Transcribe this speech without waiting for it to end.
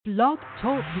Blog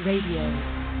Talk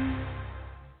Radio.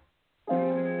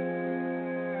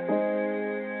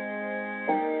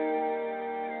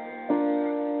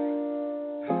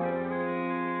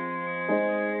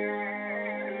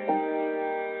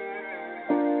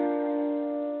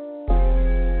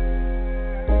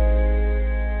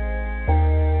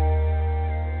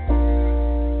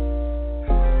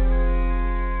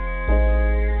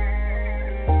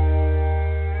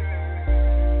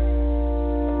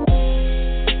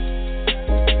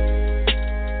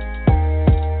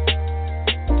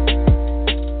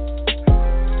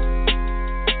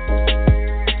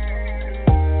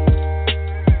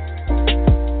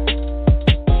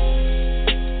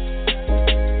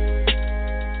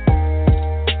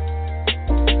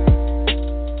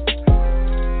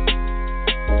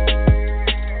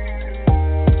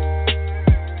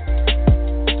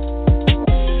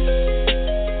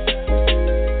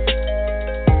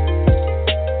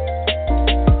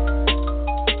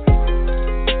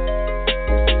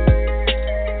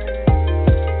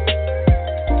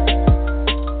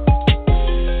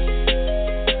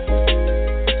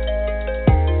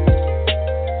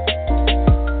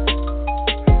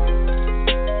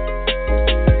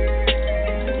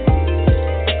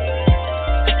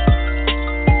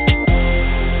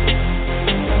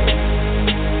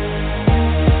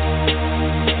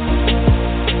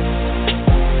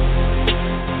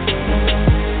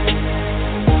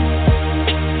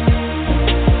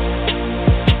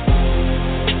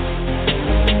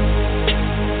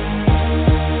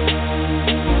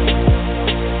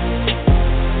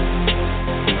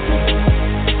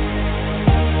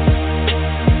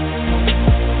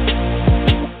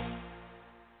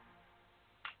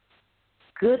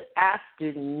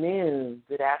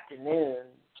 Good afternoon.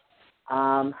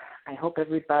 I hope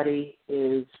everybody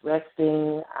is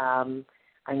resting.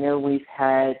 I know we've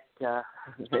had an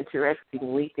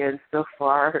interesting weekend so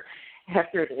far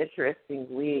after an interesting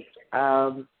week.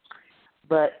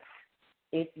 But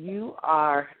if you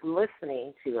are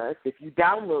listening to us, if you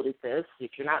downloaded this,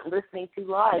 if you're not listening to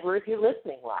live, or if you're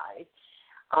listening live,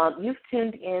 you've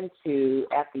tuned into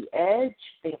At the Edge,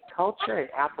 Think Culture,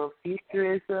 and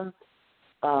Afrofuturism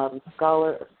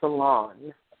Scholar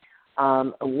Salon,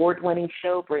 award-winning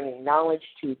show bringing knowledge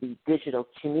to the digital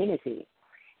community.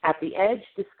 At the Edge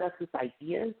discusses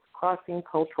ideas crossing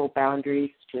cultural boundaries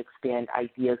to expand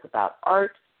ideas about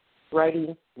art,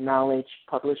 writing, knowledge,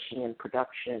 publishing, and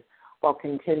production, while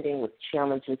contending with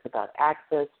challenges about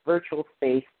access, virtual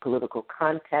space, political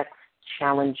context,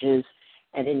 challenges,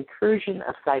 and incursion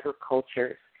of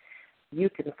cybercultures.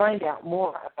 You can find out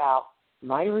more about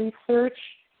my research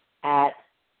at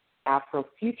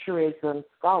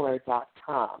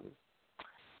afrofuturismscholar.com.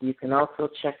 You can also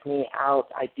check me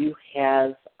out. I do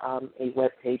have a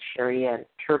webpage, Sherry-Ann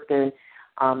Turpin,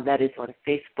 that is on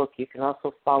Facebook. You can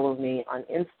also follow me on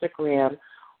Instagram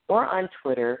or on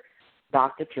Twitter,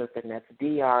 Dr. Turpin, that's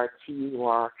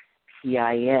DrTurpin.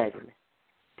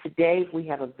 Today we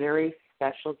have a very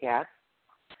special guest,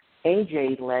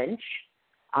 Ajeune Lynch.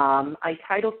 I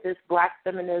titled this Black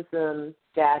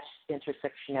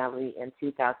Feminism-Intersectionality in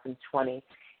 2020,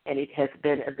 and it has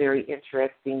been a very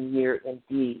interesting year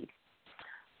indeed.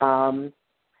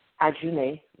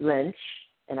 Ajeune Lynch,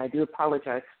 and I do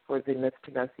apologize for the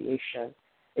mispronunciation,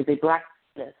 is a Black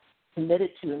feminist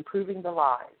committed to improving the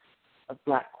lives of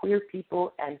Black queer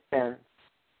people and femmes.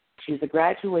 She's a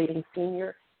graduating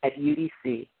senior at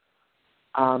UDC.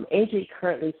 AJ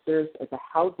currently serves as a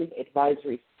housing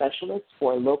advisory specialist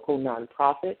for a local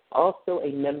nonprofit, also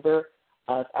a member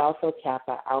of Alpha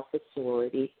Kappa Alpha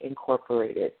Sorority,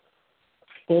 Incorporated.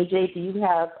 AJ, do you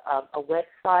have a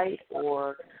website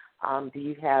or do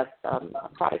you have a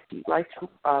product you'd like to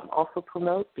also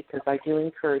promote? Because I do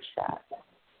encourage that.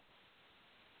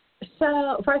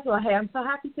 So, first of all, hey, I'm so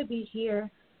happy to be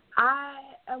here. I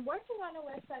am working on a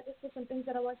website just for some things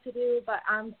that I want to do, but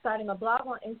I'm starting a blog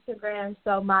on Instagram.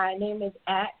 So my name is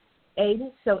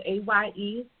 @Ayelle, so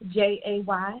AYEJAYELLLE,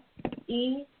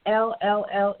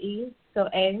 so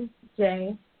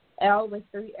AJ, L with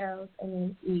 3 L's and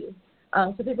then E.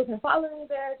 So people can follow me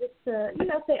there just to,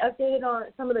 stay updated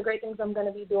on some of the great things I'm going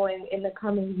to be doing in the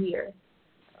coming year.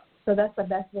 So that's the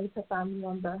best way to find me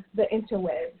on the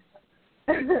interwebs.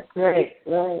 Great,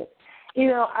 right.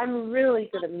 I'm really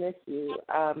going to miss you.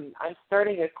 I'm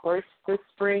starting a course this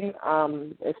spring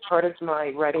as part of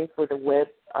my Writing for the Web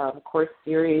course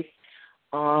series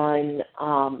on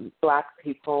Black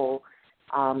people,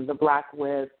 the Black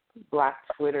web, Black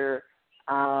Twitter,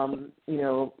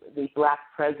 the Black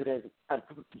president,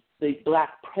 the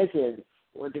Black presence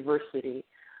or diversity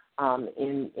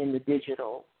in the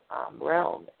digital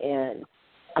realm. And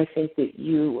I think that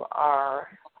you are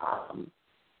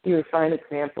you're a fine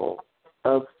example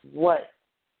of what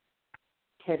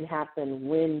can happen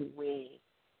when we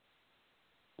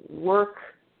work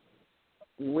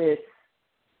with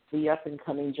the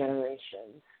up-and-coming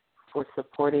generations for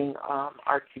supporting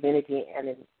our community and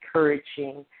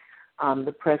encouraging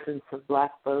the presence of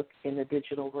Black folk in the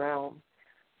digital realm.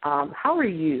 How are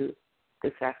you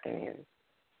this afternoon?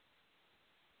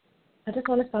 I just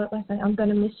want to start by saying I'm going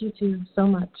to miss you two so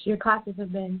much. Your classes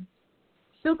have been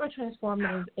super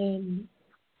transformative in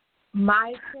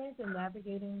my experience in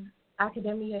navigating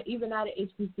academia, even at a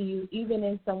HBCU, even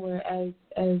in somewhere as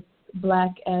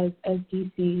Black as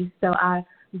DC. So I'm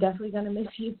definitely going to miss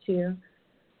you too.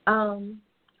 I'm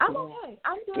okay.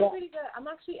 I'm doing pretty good. I'm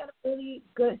actually in a really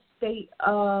good state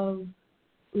of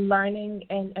learning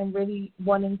and really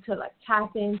wanting to like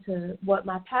tap into what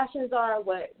my passions are,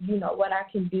 what I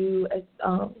can do as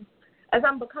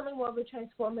I'm becoming more of a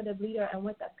transformative leader and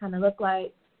what that's kind of look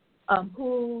like,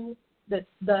 who the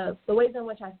ways in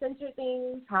which I center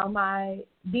things, how am I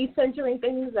decentering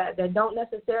things that don't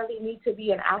necessarily need to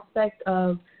be an aspect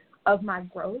of my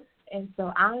growth. And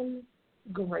so I'm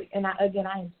great. And I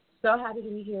am so happy to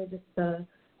be here just to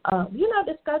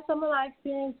discuss some of my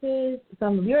experiences,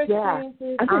 some of your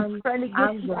experiences. I've been trying to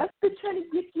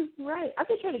get you right. I've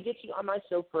been trying to get you on my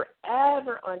show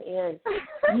forever on end.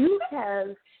 You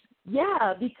have,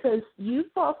 because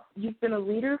you've been a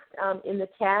leader in the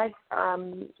tag,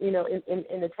 in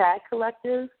the tag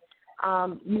collective.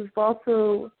 You've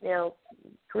also,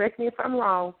 correct me if I'm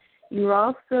wrong. You're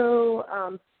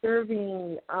also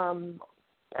serving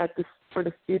for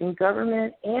the student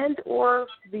government and or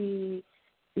the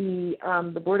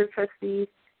board of trustees.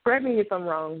 Correct me if I'm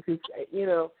wrong, because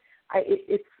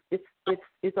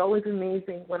it's always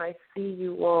amazing when I see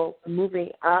you all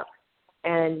moving up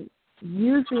and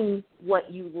using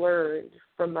what you learned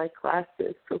from my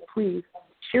classes. So please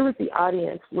share with the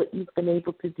audience what you've been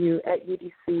able to do at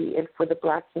UDC and for the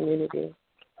Black community.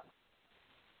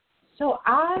 So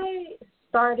I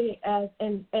started as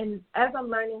I'm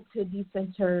learning to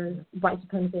decenter white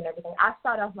supremacy and everything, I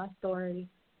start off my story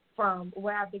from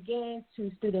where I began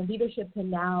to student leadership to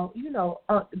now,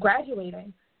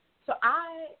 graduating. So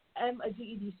I am a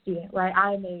GED student, right?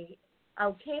 I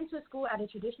came to school at a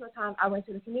traditional time. I went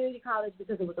to the community college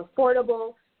because it was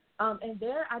affordable. And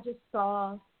there I just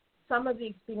saw some of the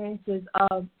experiences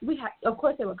of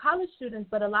course, they were college students,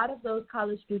 but a lot of those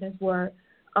college students were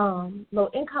low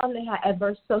income. They had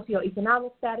adverse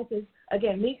socioeconomic statuses.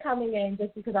 Again, me coming in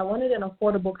just because I wanted an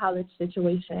affordable college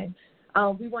situation. I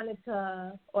wanted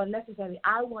to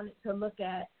look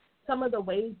at some of the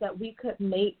ways that we could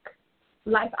make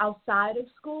life outside of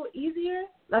school easier.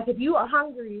 Like if you are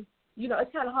hungry,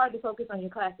 it's kind of hard to focus on your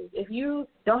classes. If you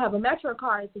don't have a Metro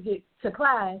card to get to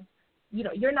class,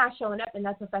 you're not showing up, and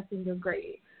that's affecting your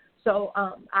grade. So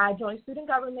I joined student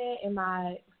government in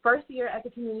my first year at the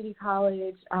community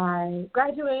college. I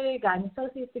graduated, got an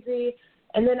associate's degree,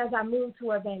 and then as I moved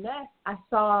to Van Ness, I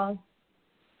saw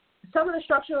some of the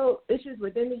structural issues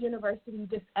within the university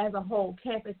just as a whole,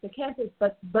 campus to campus,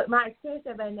 but my experience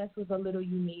at Van Ness was a little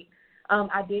unique.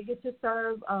 I did get to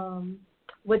serve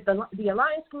with the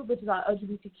Alliance Group, which is our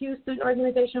LGBTQ student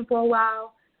organization, for a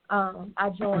while. I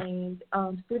joined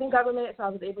student government, so I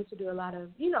was able to do a lot of,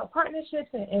 partnerships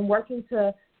and working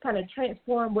to kind of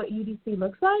transform what UDC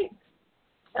looks like.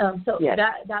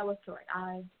 That was short.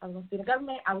 I was on student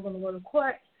government. I was on the royal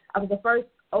court. I was the first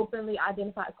openly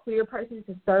identified queer person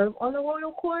to serve on the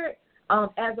royal court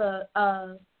as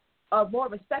a more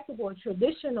respectable and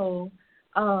traditional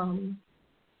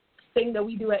thing that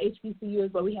we do at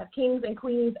HBCUs, where we have kings and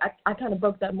queens. I kind of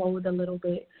broke that mold a little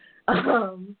bit.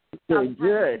 Good.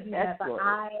 But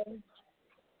I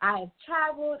have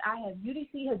traveled.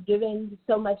 UDC has given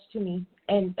so much to me,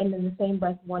 and in the same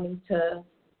breath wanting to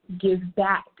give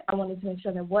back. I wanted to make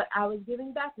sure that what I was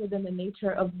giving back was in the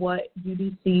nature of what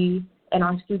UDC and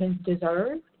our students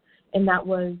deserve, and that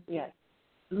was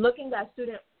looking at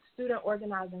student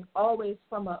organizing always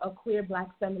from a queer Black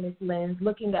feminist lens,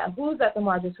 looking at who's at the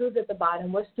margins, who's at the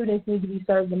bottom, what students need to be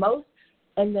served the most,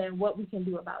 and then what we can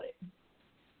do about it.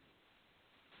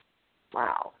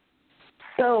 Wow.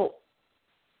 So,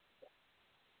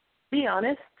 be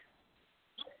honest,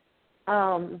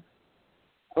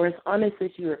 or as honest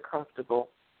as you are comfortable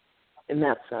in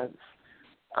that sense.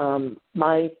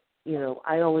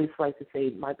 I always like to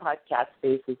say my podcast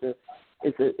space is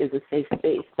a safe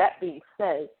space. That being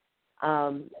said,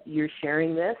 you're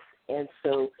sharing this, and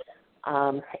so,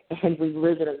 and we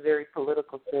live in a very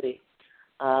political city.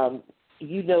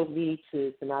 You know me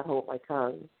to not hold my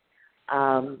tongue.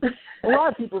 A lot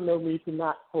of people know me to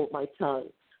not hold my tongue.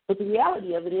 But the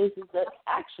reality of it is that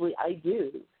actually I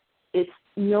do.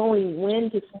 knowing when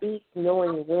to speak,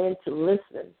 knowing when to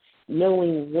listen,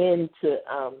 knowing when to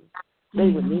say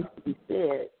what needs to be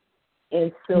said.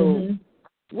 And so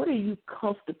what are you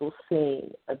comfortable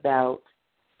saying about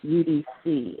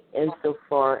UDC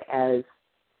insofar as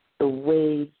the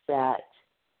way that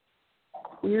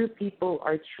queer people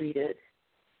are treated,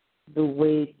 the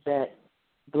way that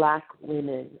Black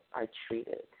women are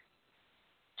treated?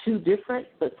 Two different,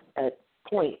 but at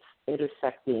points,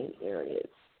 intersecting areas.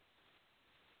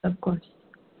 Of course.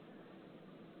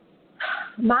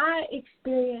 My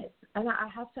experience, and I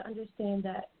have to understand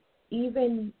that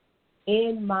even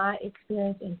in my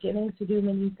experience in getting to do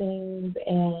many things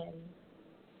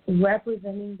and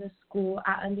representing the school,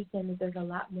 I understand that there's a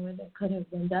lot more that could have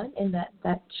been done and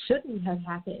that shouldn't have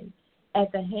happened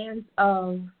at the hands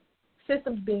of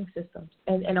systems being systems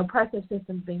and oppressive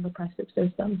systems being oppressive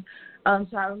systems.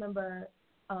 So I remember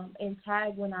in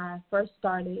TAG when I first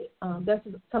started, there's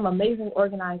some amazing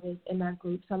organizers in that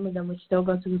group, some of them which still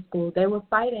go to the school. They were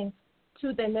fighting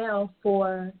tooth and nail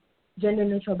for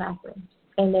gender-neutral bathrooms.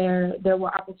 And there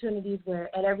were opportunities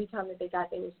where at every time that they got,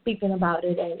 they were speaking about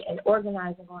it and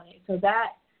organizing on it. So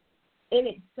that in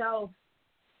itself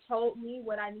told me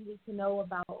what I needed to know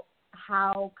about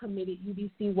how committed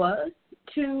UDC was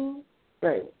to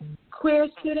queer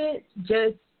students,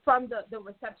 just from the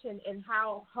reception and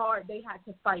how hard they had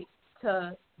to fight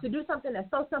to do something that's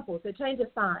so simple, to change a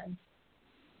sign.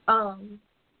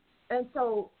 And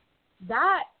so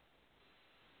that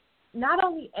not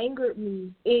only angered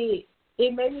me,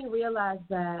 it made me realize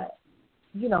that,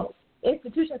 you know,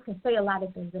 institutions can say a lot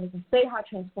of things and they can say how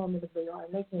transformative they are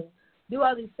and they can do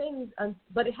all these things,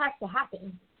 but it has to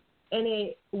happen.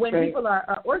 And when people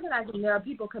are organizing, there are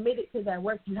people committed to their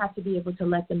work. You have to be able to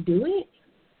let them do it.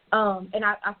 And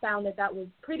I found that was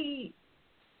pretty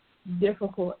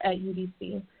difficult at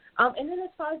UDC. And then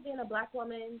as far as being a Black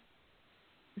woman,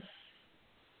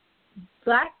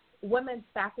 Black women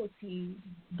faculty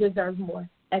deserve more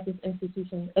at this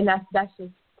institution. And that's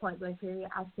just point blank period.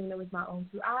 I've seen it with my own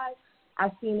two eyes.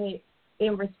 I've seen it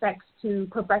in respects to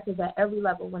professors at every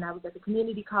level. When I was at the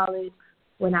community college,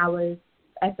 when I was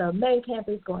at the main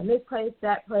campus, going this place,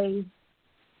 that place,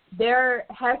 there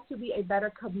has to be a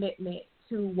better commitment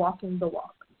to walking the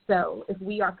walk. So if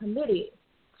we are committed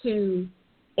to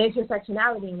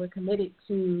intersectionality and we're committed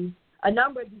to a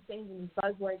number of these things and these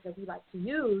buzzwords that we like to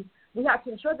use, we have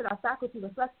to ensure that our faculty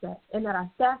reflects that and that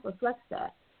our staff reflects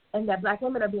that and that Black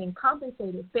women are being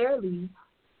compensated fairly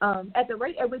at the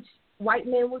rate at which white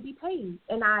men would be paid.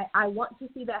 And I want to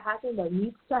see that happen. That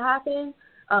needs to happen.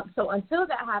 So until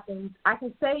that happens, I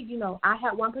can say, you know, I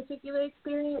had one particular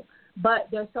experience, but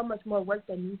there's so much more work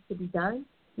that needs to be done.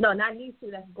 No, not needs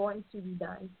to, that's going to be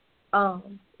done.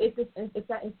 If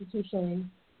that institution,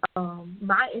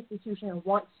 my institution,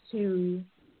 wants to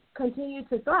continue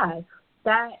to thrive,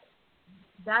 that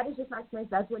is just my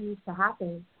experience. That's what needs to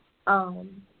happen.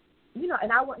 You know,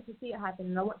 and I want to see it happen,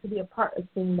 and I want to be a part of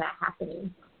seeing that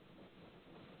happening.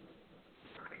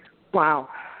 Wow,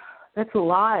 that's a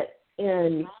lot.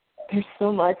 And there's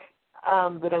so much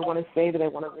that I want to say, that I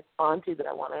want to respond to, that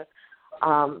I want to,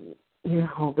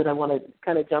 that I want to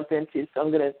kind of jump into. So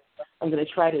I'm gonna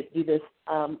try to do this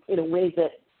in a way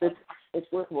that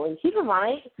it's workable. And keep in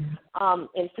mind,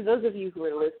 and for those of you who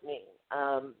are listening,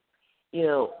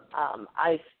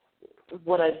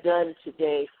 what I've done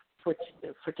today for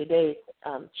today's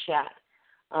chat,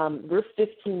 we're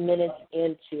 15 minutes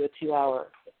into a 2-hour,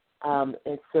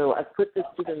 and so I've put this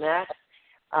to the max.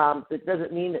 It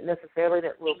doesn't mean that necessarily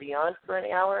that we'll be on for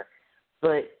an hour,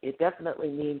 but it definitely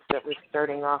means that we're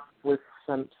starting off with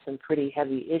some pretty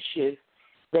heavy issues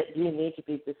that do need to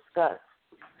be discussed.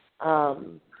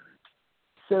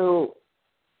 So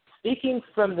speaking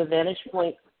from the vantage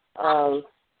point of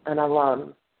an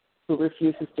alum who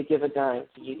refuses to give a dime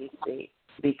to UDC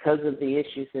because of the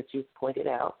issues that you've pointed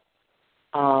out,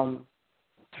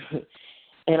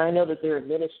 and I know that there are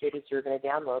administrators who are going to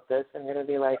download this and they're going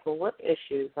to be like, well, what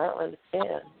issues? I don't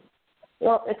understand.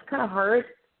 Well, it's kind of hard.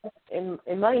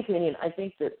 In my opinion, I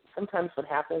think that sometimes what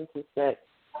happens is that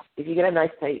if you get a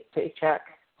nice paycheck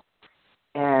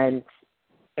and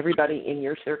everybody in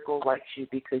your circle likes you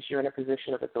because you're in a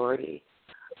position of authority,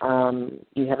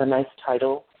 you have a nice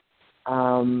title,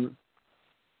 and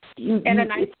a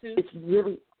nice suit. It's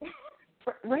really...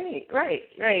 Right.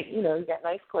 You know, you got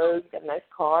nice clothes, you got a nice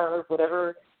car, or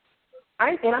whatever.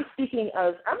 I'm not speaking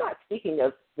of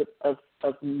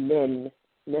men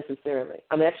necessarily.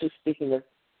 I'm actually speaking of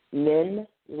men,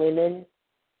 women,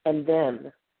 and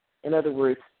them. In other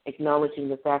words, acknowledging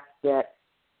the fact that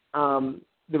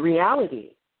the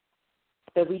reality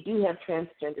that we do have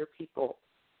transgender people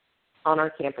on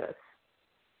our campus,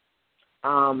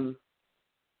 And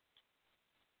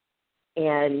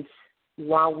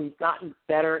while we've gotten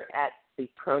better at the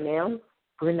pronouns,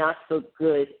 we're not so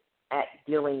good at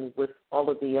dealing with all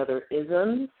of the other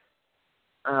isms,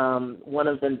 one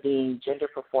of them being gender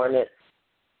performance.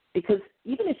 Because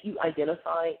even if you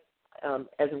identify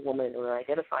as a woman or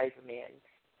identify as a man,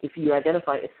 if you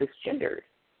identify as cisgendered,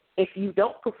 if you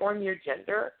don't perform your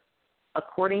gender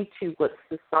according to what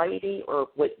society or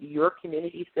what your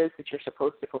community says that you're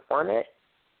supposed to perform it,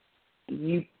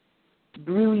 you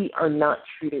really are not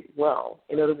treated well.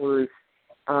 In other words,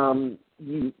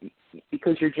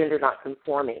 because you're gender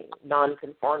non-conforming,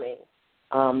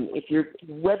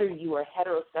 whether you are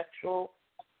heterosexual,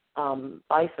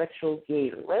 bisexual,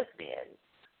 gay, or lesbian,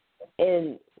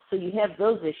 and so you have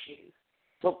those issues.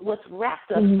 But what's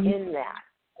wrapped up in that,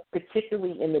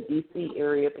 particularly in the D.C.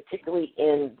 area, particularly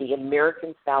in the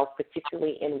American South,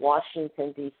 particularly in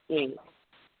Washington, D.C.,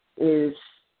 is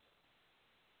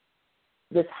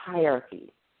this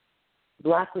hierarchy,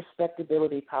 Black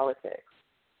respectability politics.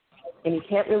 And you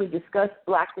can't really discuss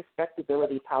Black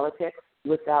respectability politics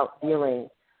without dealing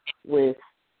with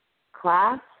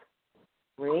class,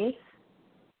 race,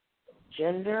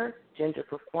 gender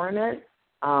performance,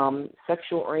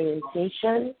 sexual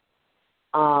orientation,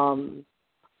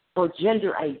 or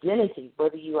gender identity,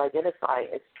 whether you identify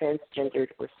as transgendered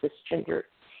or cisgendered.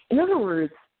 In other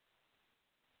words,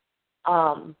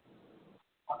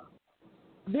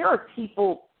 there are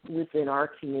people within our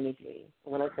community.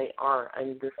 When I say our,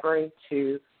 I'm referring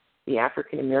to the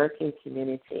African American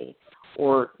community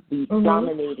or the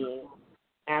dominating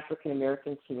African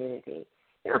American community.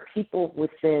 There are people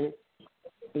within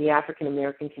the African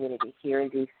American community here in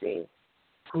D.C.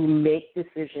 who make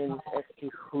decisions as to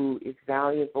who is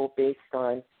valuable based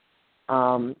on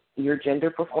your gender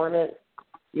performance,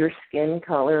 your skin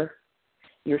color,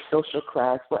 your social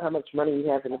class, how much money you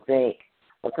have in the bank,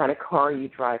 what kind of car you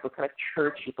drive, what kind of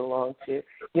church you belong to.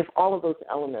 You have all of those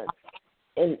elements.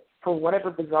 And for whatever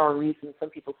bizarre reason, some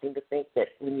people seem to think that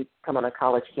when you come on a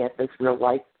college campus, real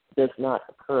life does not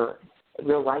occur.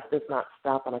 Real life does not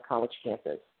stop on a college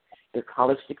campus. Your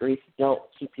college degrees don't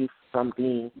keep you from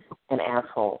being an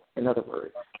asshole, in other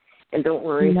words. And don't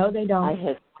worry. No, they don't. I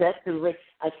have set the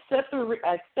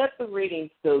rating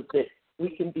so that we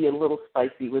can be a little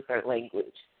spicy with our language.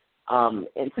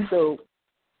 And so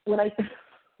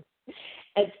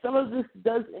and some of this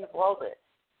does involve it.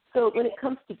 So when it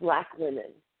comes to Black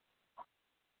women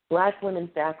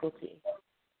faculty,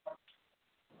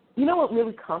 you know what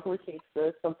really complicates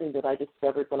this? Something that I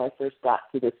discovered when I first got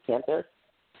to this campus.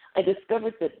 I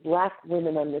discovered that Black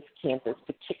women on this campus,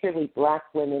 particularly Black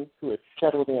women who have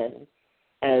settled in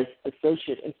as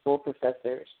associate and full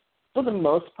professors, for the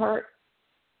most part,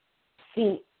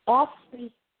 seem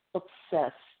awfully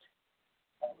obsessed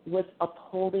with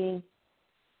upholding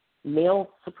male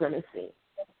supremacy.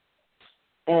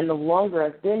 And the longer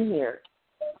I've been here,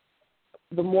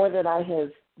 the more that I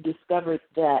have discovered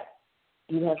that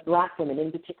you have Black women,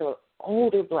 in particular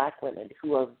older Black women,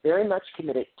 who are very much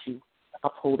committed to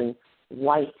upholding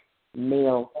white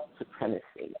male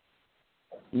supremacy,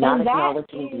 not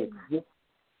acknowledging the existence.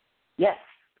 Yes,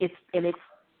 and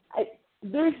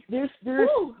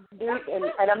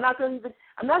I'm not going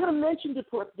to mention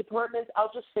departments.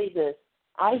 I'll just say this: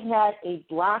 I had a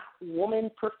Black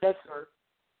woman professor.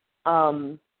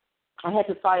 I had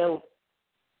to file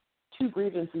 2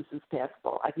 grievances this past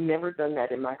fall. I've never done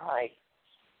that in my life.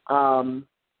 I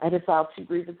had to file 2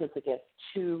 grievances against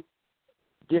 2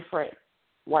 different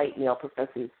white male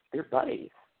professors, their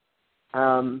buddies.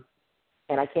 And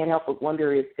I can't help but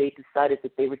wonder if they decided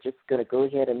that they were just going to go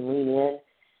ahead and lean in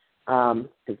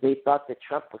because they thought that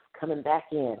Trump was coming back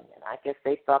in. And I guess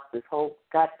they thought this whole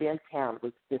goddamn town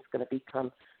was just going to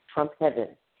become Trump heaven.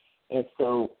 And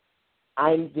so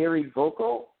I'm very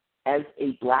vocal as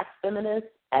a Black feminist,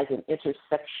 as an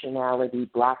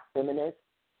intersectionality Black feminist.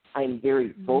 I'm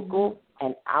very vocal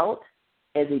and out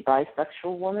as a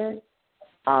bisexual woman,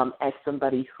 as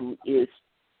somebody who is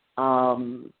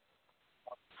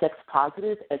sex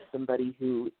positive, as somebody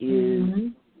who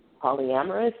is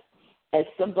polyamorous, as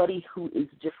somebody who is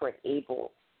different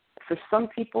able. For some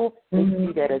people, they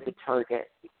see that as a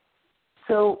target.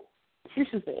 So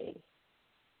here's the thing.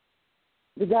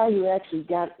 The guy who actually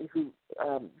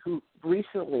who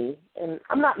recently, and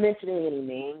I'm not mentioning any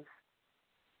names,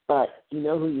 but you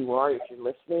know who you are if you're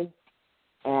listening,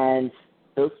 and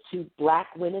those 2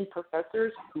 Black women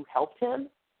professors who helped him,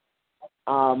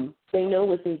 they know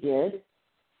what they did,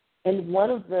 and one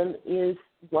of them,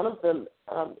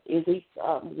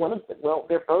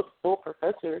 they're both full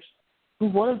professors, who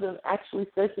one of them actually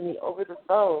said to me over the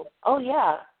phone, "Oh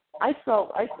yeah, I saw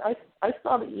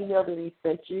the email that he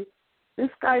sent you. This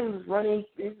guy was running.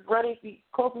 He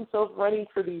calls himself running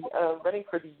for the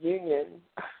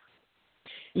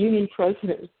union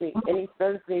presidency, and he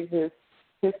sends me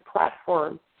his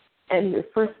platform, and the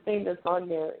first thing that's on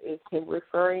there is him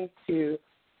referring to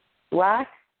black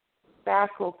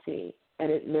faculty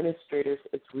and administrators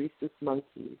as rhesus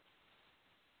monkeys.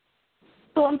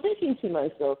 So I'm thinking to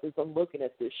myself as I'm looking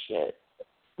at this shit,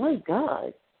 my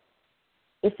God,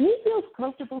 if he feels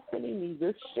comfortable sending me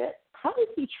this shit, how is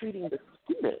he treating the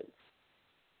students?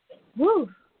 Woo.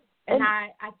 And I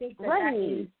think that right, that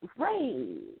is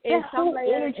right. In some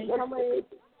ways,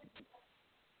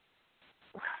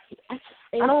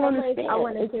 I don't understand. I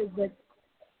want to say that.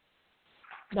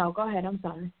 No, go ahead. I'm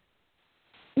sorry.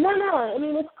 No. I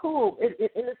mean, it's cool. And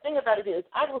the thing about it is,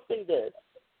 I will say this: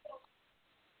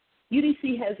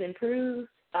 UDC has improved.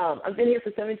 I've been here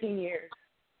for 17 years,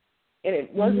 and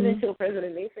it wasn't until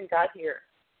President Mason got here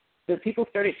that people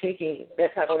started taking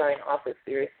that Title IX office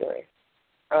seriously.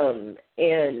 And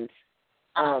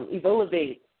Evola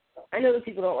Bates, I know that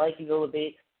people don't like Evola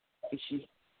Bates because she's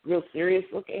real serious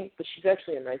looking, but she's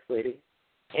actually a nice lady.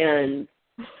 And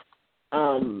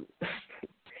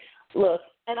look,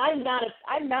 and I'm not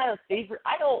a favorite.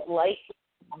 I don't like,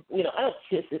 I don't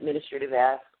kiss administrative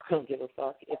ass. I don't give a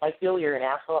fuck. If I feel you're an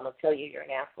asshole, I'm gonna tell you you're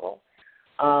an asshole.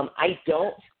 I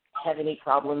don't have any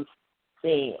problems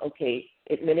saying, okay,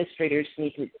 administrators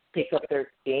need to pick up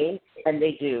their game, and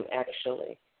they do,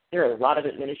 actually. There are a lot of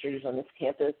administrators on this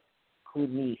campus who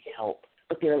need help,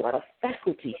 but there are a lot of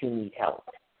faculty who need help.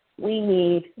 We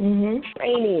need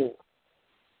training.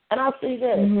 And I'll say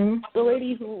this, the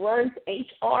lady who runs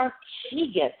HR,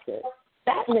 she gets it.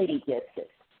 That lady gets it.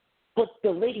 But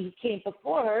the lady who came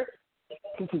before her,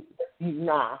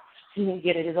 nah, she didn't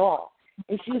get it at all.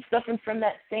 And she was suffering from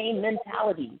that same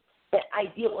mentality, that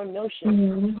ideal or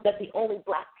notion that the only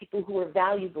black people who are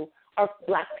valuable are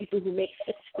black people who make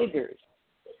six figures.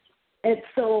 And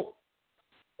so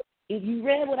if you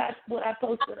read what I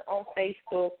posted on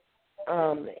Facebook,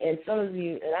 and some of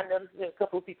you, and I noticed there are a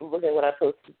couple of people looking at what I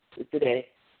posted today,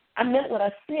 I meant what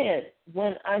I said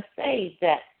when I say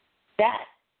that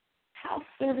house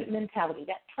servant mentality,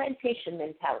 that plantation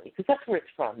mentality, because that's where it's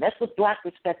from. That's what black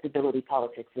respectability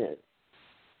politics is.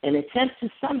 An attempt to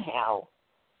somehow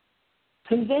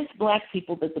convince black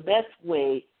people that the best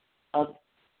way of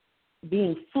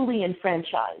being fully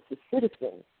enfranchised as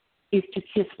citizens is to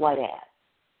kiss white ass.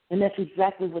 And that's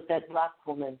exactly what that black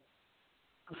woman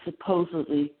who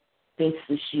supposedly thinks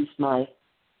that she's my,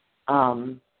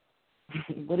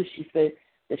 what does she say?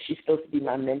 That she's supposed to be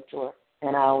my mentor.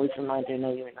 And I always remind her,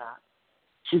 no, you're not.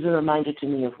 She's a reminder to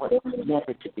me of what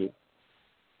never to be.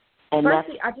 And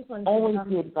Firstly, that's I just want always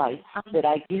the advice that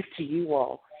I give to you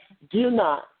all. Do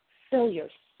not sell your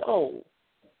soul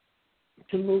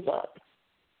to move up.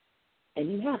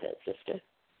 And you have it, sister.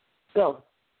 Go.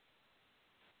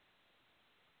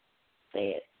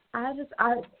 Say it. I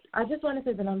just want to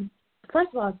say that I'm, first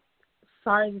of all,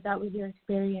 sorry that was your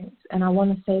experience. And I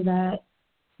want to say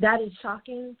that is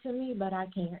shocking to me, but I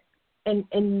can't.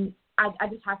 And I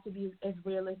just have to be as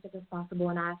realistic as possible.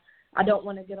 And I don't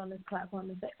want to get on this platform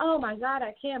and say, oh, my God,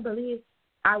 I can't believe.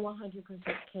 I 100%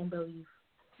 can't believe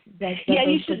that. Yeah,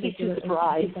 you should be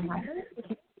surprised.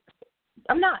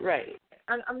 I'm not. Right.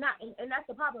 I'm not. And that's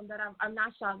the problem, that I'm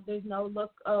not shocked. There's no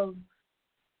look of,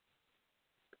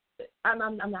 I'm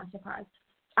not surprised.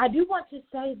 I do want to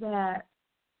say that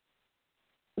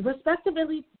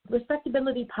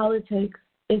respectability politics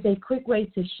is a quick way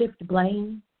to shift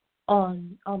blame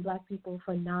on black people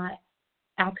for not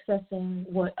accessing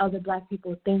what other black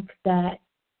people think that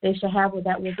they should have, or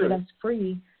that will get us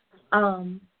free.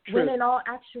 When in all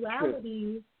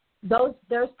actuality,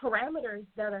 there's parameters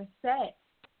that are set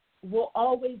will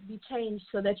always be changed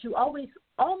so that you always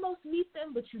almost meet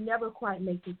them, but you never quite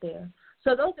make it there.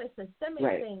 So those are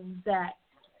systemic things that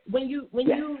when you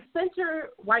center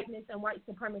whiteness and white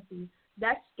supremacy,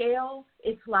 that scale,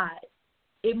 it slides.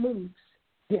 It moves.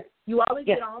 Yeah. You always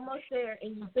get almost there,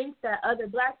 and you think that other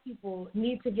black people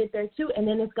need to get there too, and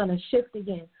then it's going to shift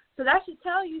again. So that should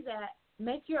tell you that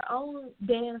make your own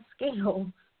damn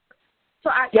scale. So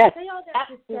I say all that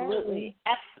absolutely.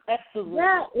 to say, absolutely.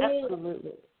 Yeah,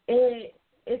 absolutely.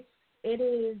 It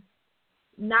is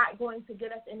not going to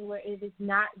get us anywhere. It is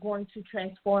not going to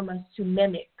transform us to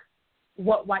mimic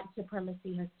what white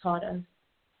supremacy has taught us.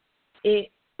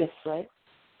 That's right.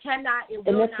 Cannot, it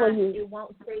will not, it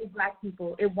won't save black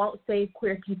people. It won't save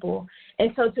queer people.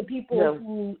 And so to people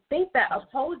who think that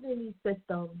opposing these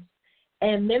systems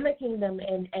and mimicking them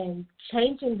and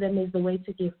changing them is the way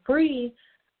to get free,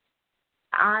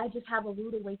 I just have a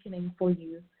rude awakening for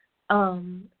you.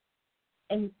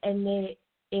 and it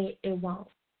won't.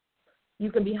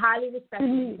 You can be highly respected.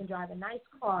 You can drive a nice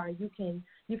car. You can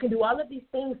do all of these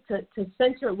things to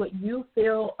center what you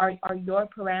feel are your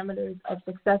parameters of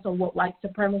success, or what white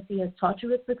supremacy has taught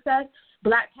you is success.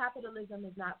 Black capitalism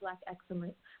is not Black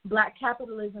excellence. Black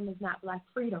capitalism is not Black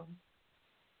freedom.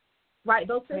 Right?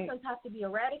 Those systems have to be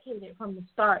eradicated from the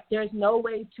start. There's no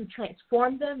way to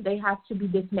transform them. They have to be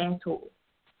dismantled.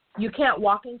 You can't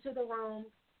walk into the room.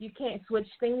 You can't switch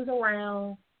things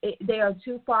around. They are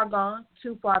too far gone,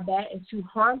 too far back, and too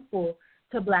harmful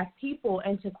to Black people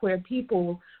and to queer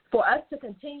people for us to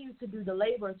continue to do the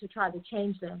labor to try to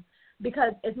change them.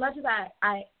 Because as much as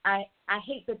I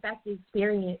hate that that's the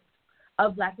experience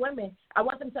of Black women, I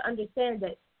want them to understand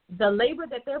that the labor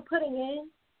that they're putting in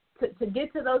to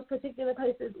get to those particular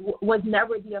places was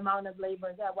never the amount of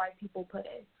labor that white people put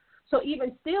in. So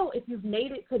even still, if you've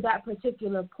made it to that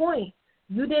particular point,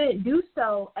 you didn't do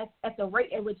so at the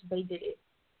rate at which they did it.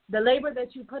 The labor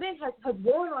that you put in has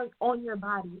worn on your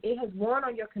body. It has worn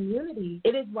on your community.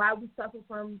 It is why we suffer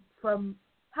from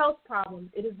health problems.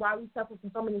 It is why we suffer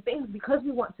from so many things, because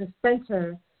we want to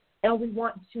center and we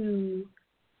want to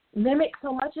mimic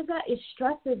so much of that. It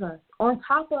stresses us on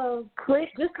top of the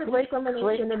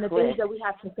discrimination and the things that we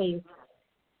have to face.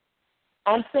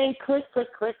 I'm saying click,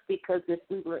 because if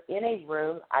we were in a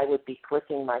room, I would be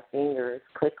clicking my fingers,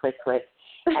 click,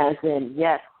 as in,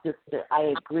 yes, sister,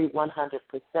 I agree 100%.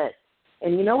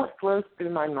 And you know what flows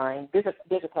through my mind? There's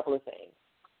a couple of things.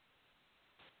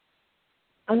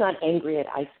 I'm not angry at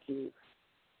Ice Cube.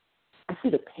 I see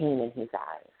the pain in his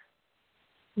eyes.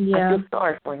 Yeah. I feel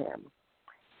sorry for him.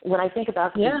 When I think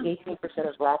about the 18%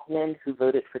 of Black men who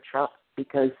voted for Trump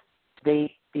because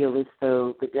they feel as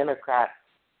though the Democrats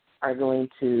are going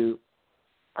to,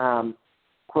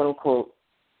 quote unquote,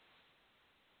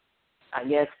 I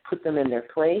guess, put them in their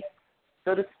place,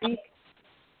 so to speak.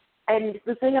 And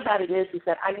the thing about it is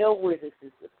that I know what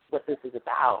this is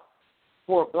about.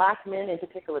 For Black men in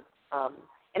particular, and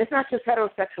it's not just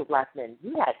heterosexual Black men.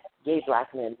 You had gay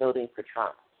Black men voting for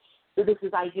Trump. So this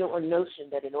is ideal or notion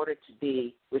that in order to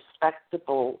be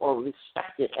respectable or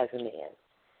respected as a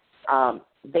man,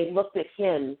 they looked at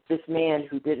him, this man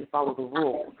who didn't follow the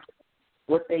rules.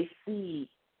 What they see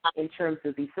in terms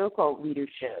of the so-called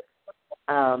leadership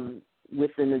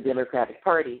within the Democratic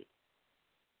Party,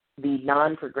 the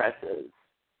non-progressives,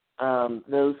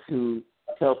 those who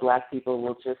tell Black people,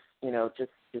 well, just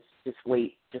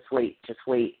wait,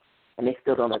 and they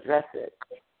still don't address it.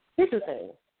 Here's the thing.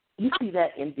 You see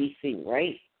that in D.C.,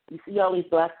 right? You see all these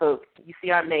Black folks. You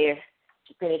see our mayor.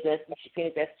 She painted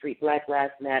that street Black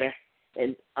Lives Matter,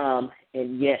 and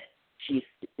yet she's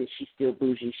still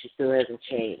bougie. She still hasn't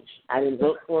changed. I didn't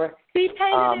vote for her. She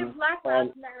painted it Black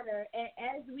Lives Matter, and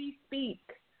as we speak,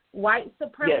 white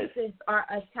supremacists are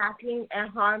attacking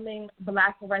and harming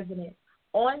Black residents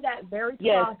on that very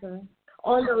plaza,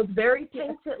 on those very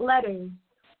painted letters.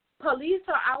 Police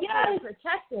are out there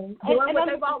protecting, doing what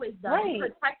they've always done,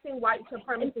 protecting white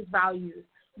supremacist values,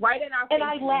 right in our faces. And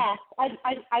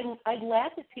I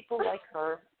laugh at people like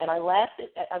her, and I laugh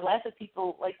at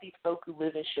people like these folk who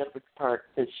live in Shepherd's Park,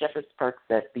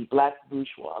 that the Black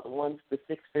bourgeois, the ones, the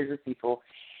six-figure people,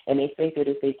 and they think that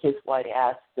if they kiss white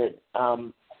ass, that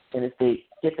and if they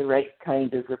get the right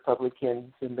kind of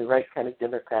Republicans and the right kind of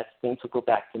Democrats, things will go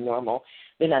back to normal.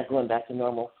 They're not going back to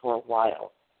normal for a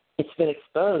while. It's been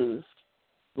exposed,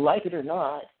 like it or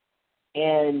not,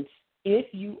 and if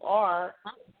you are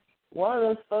one of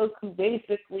those folks who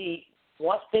basically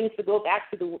want things to go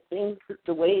back to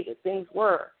the way that things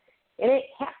were, it ain't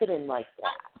happening like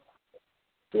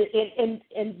that.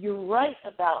 And you're right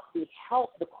about the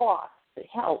health, the cost, the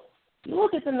health. You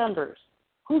look at the numbers.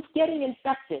 Who's getting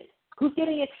infected? Who's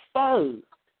getting exposed?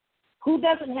 Who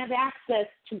doesn't have access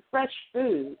to fresh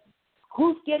food?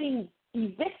 Who's getting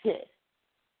evicted?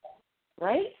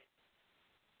 Right?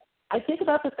 I think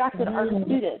about the fact that our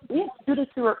students, we have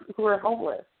students who are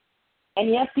homeless, and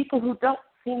you have people who don't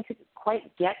seem to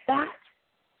quite get that.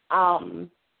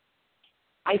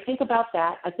 I think about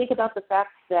that. I think about the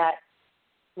fact that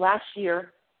last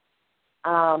year,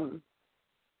 it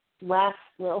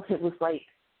was like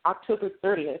October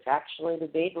 30th, actually, the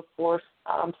day before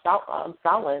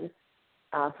Samhain.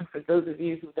 For those of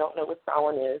you who don't know what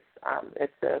Samhain is,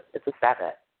 it's a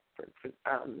Sabbath.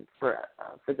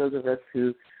 For those of us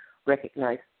who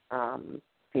recognize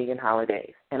pagan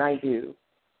holidays, and I do,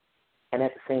 and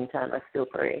at the same time I still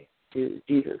pray to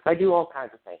Jesus. I do all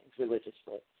kinds of things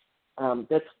religiously.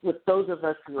 That's with those of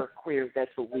us who are queer.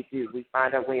 That's what we do. We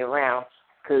find our way around,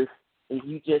 because if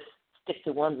you just stick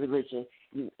to one religion,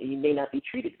 you may not be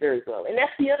treated very well. And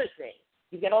that's the other thing.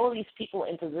 You've got all of these people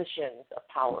in positions of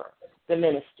power, the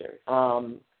ministers,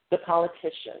 the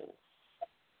politicians,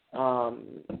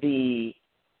 the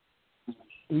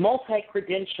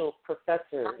multi-credential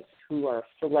professors who are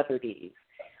celebrities,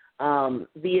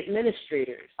 the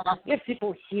administrators. You have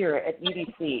people here at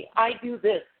UDC. I do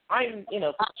this. I'm,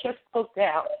 chest poked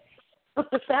out. But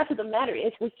the fact of the matter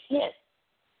is we can't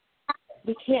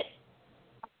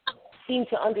seem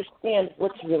to understand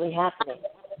what's really happening.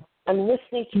 I'm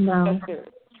listening to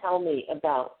professors tell me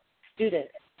about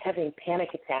students having panic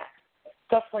attacks,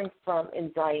 suffering from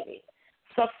anxiety,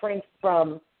 suffering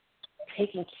from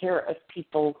taking care of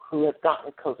people who have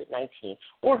gotten COVID-19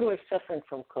 or who are suffering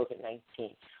from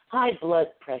COVID-19, high blood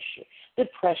pressure,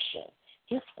 depression.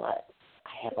 Guess what?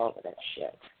 I have all of that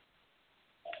shit.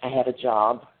 I have a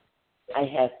job. I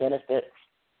have benefits.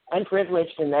 I'm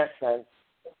privileged in that sense.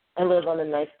 I live on a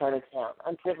nice part of town.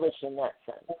 I'm privileged in that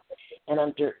sense. And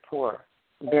I'm dirt poor,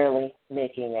 barely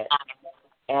making it.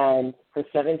 And for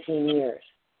 17 years,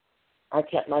 I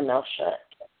kept my mouth shut.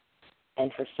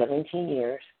 And for 17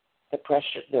 years, the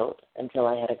pressure built until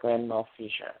I had a grand mal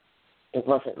seizure. It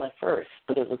wasn't my first,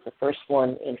 but it was the first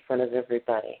one in front of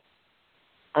everybody.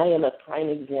 I am a prime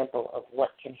example of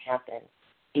what can happen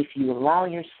if you allow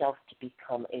yourself to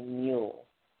become a mule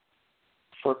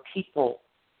for people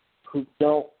who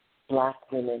don't black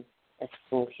women as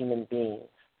full human beings.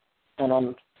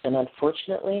 And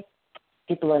unfortunately,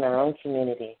 people in our own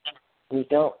community, we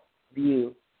don't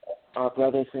view our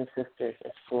brothers and sisters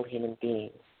as full human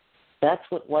beings. That's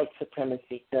what white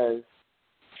supremacy does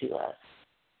to us.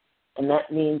 And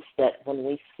that means that when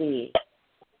we see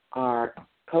our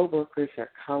co-workers, our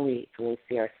colleagues, when we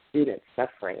see our students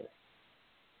suffering,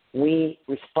 we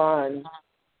respond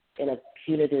in a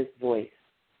punitive voice.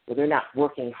 Well, they're not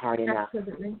working hard enough.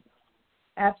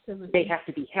 Absolutely. They have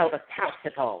to be held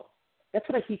accountable. That's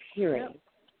what I keep hearing. Yep.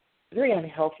 Very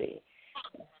unhealthy.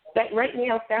 That right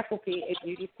now, faculty at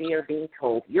UDC are being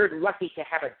told, you're lucky to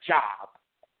have a job.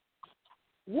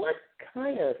 What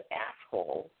kind of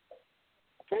asshole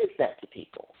says that to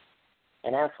people?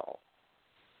 An asshole.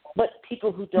 But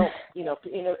people who don't, in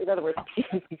other words,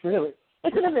 really,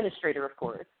 it's an administrator, of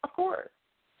course.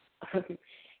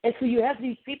 And so you have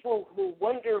these people who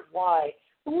wonder why.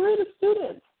 Well, where are the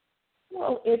students?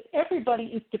 Well, if everybody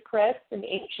is depressed and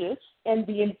anxious, and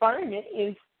the environment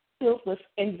is filled with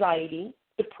anxiety,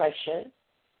 depression,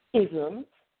 isms,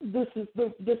 this is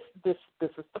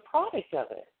the product of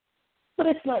it. But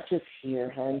it's not just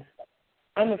here, hon.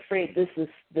 I'm afraid this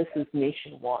is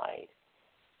nationwide.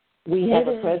 We have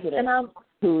a president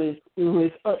who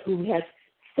has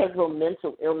several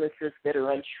mental illnesses that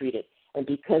are untreated, and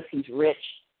because he's rich,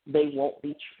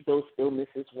 those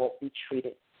illnesses won't be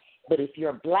treated. But if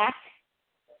you're black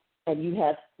and you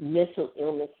have mental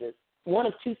illnesses, one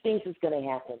of two things is going to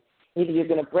happen. Either you're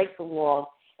going to break the law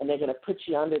and they're going to put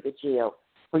you under the jail,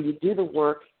 or you do the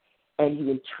work and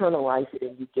you internalize it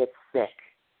and you get sick.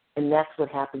 And that's what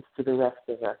happens to the rest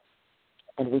of us.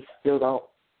 And we still don't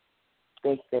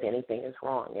think that anything is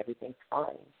wrong. Everything's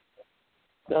fine.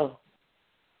 So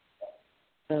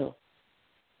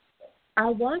I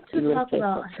want to talk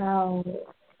about how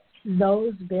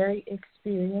those very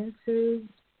experiences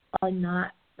are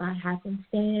not by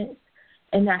happenstance,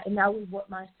 and that was what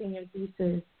my senior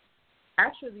thesis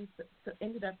actually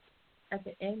ended up at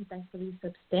the end, thankfully,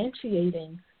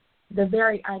 substantiating the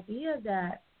very idea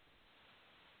that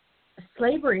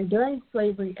slavery, during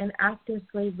slavery and after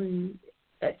slavery,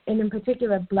 and in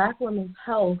particular black women's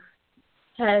health,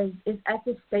 is at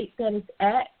the state that it's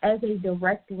at as a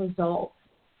direct result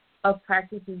of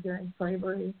practices during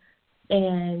slavery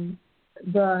and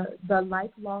the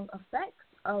lifelong effects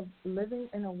of living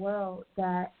in a world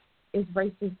that is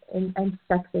racist and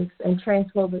sexist and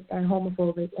transphobic and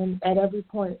homophobic, and at every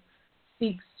point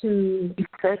seeks to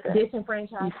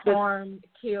disenfranchise, harm,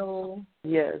 kill.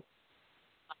 Yes.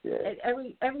 At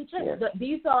every chance. Yes.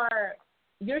 These are,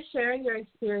 you're sharing your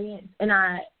experience, and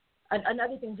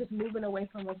another thing, just moving away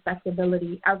from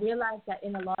respectability, I realized that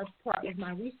in a large part of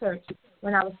my research,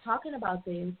 when I was talking about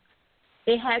this,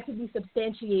 it had to be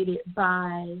substantiated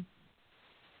by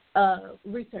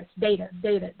research, data.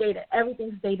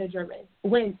 Everything's data-driven.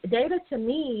 When data, to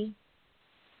me,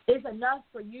 is enough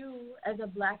for you as a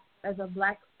black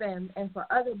femme, and for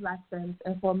other black femmes,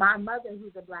 and for my mother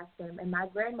who's a black femme, and my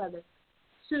grandmother,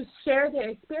 to share their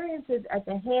experiences at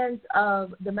the hands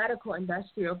of the medical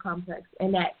industrial complex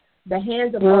and at the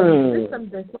hands of all the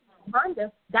systems that surround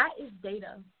us, that is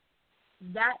data.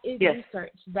 That is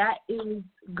research. That is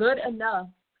good enough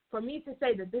for me to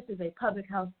say that this is a public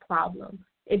health problem.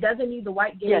 It doesn't need the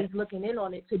white gaze looking in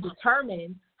on it to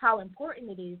determine how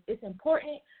important it is. It's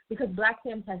important because Black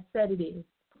femmes have said it is.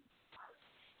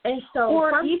 And so,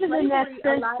 or even in that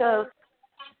sense of,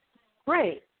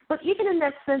 right, but even in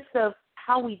that sense of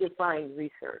how we define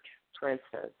research, for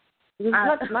instance.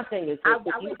 My thing is that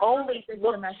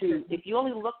if you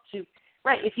only look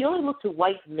to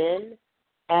white men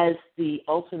as the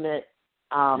ultimate,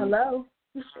 hello,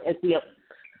 as the,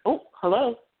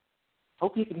 hello,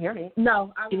 hope you can hear me.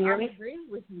 No, I agree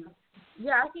with you.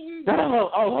 Yeah, I can hear you.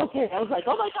 Okay. I was like,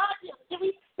 oh my God, did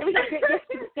we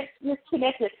get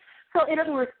disconnected? So in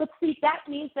other words, but see, that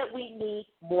means that we need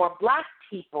more Black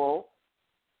people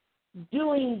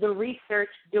doing the research,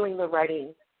 doing the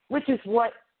writing, which is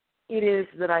what it is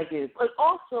that I do, but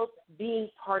also being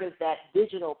part of that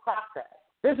digital process.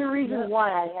 There's a reason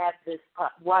why I have this,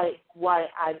 why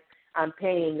I'm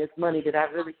paying this money that I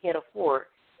really can't afford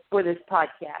for this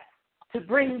podcast, to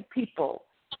bring people.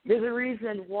 There's a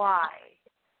reason why,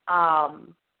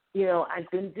 I've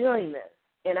been doing this,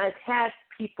 and I've had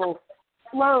people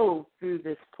flow through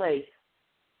this place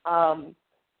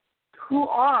who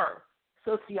are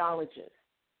sociologists,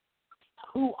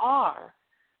 who are,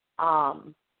 my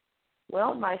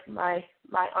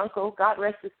uncle, God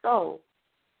rest his soul,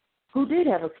 who did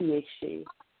have a PhD,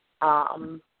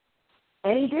 and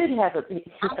he did have he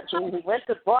went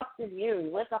to Boston U, he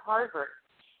went to Harvard,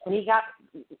 and he got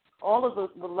all of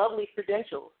the lovely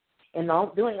credentials, and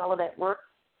doing all of that work,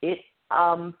 it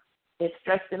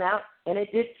stressed him out, and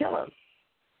it did kill him.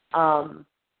 And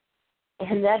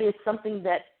that is something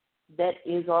that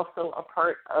is also a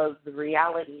part of the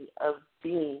reality of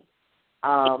being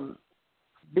an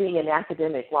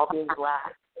academic while being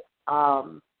Black.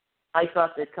 I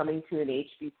thought that coming to an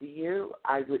HBCU,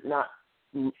 I would not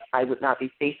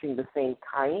be facing the same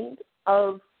kind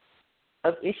of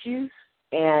issues,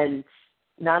 and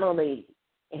not only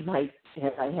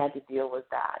have I had to deal with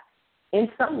that, in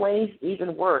some ways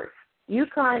even worse.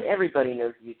 UConn, everybody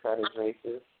knows UConn is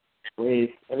racist.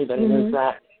 Please, everybody knows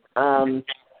that.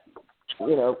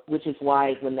 Which is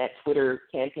why when that Twitter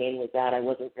campaign was out, I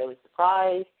wasn't really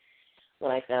surprised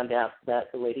when I found out that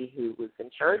the lady who was in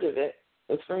charge of it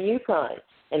was from UConn,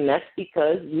 and that's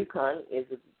because UConn is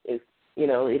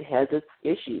it has its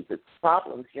issues, its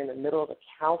problems. You're in the middle of a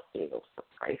cow stable, for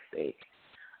Christ's sake,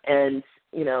 and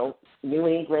New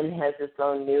England has its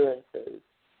own nuances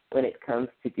when it comes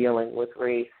to dealing with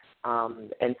race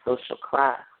and social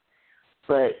class.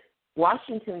 But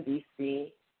Washington,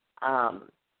 D.C.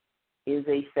 Is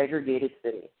a segregated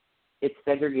city. It's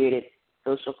segregated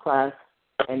social class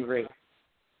and race.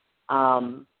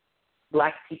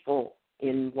 Black people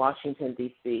in Washington,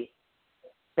 D.C.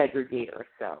 segregate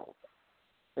ourselves.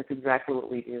 That's exactly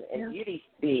what we do. And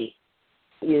UDC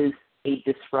is a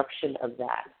disruption of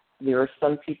that. There are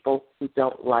some people who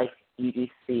don't like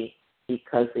UDC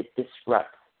because it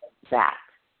disrupts that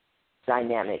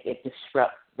dynamic. It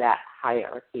disrupts that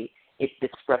hierarchy. It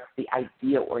disrupts the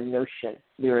idea or notion.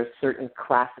 There are a certain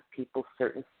class of people,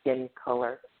 certain skin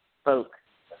color folk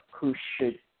who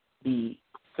should be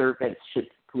servants, should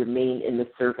remain in the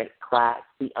servant class,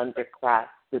 the underclass,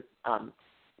 the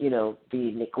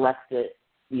neglected,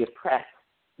 the oppressed,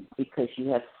 because you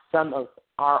have some of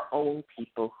our own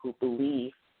people who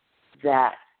believe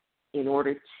that in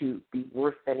order to be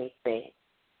worth anything,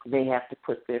 they have to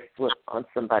put their foot on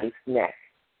somebody's neck.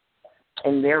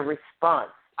 And their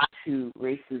response to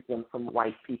racism from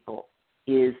white people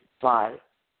is by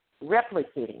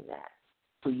replicating that.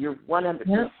 So you're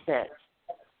 100%,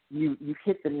 you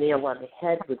hit the nail on the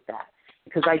head with that.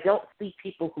 Because I don't see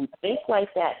people who think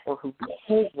like that or who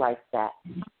behave like that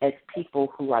as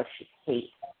people who I should hate.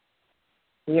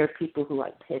 They are people who I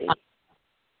pity.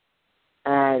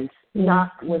 And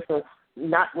not with a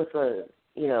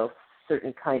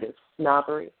certain kind of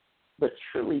snobbery, but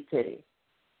truly pity.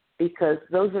 Because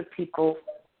those are people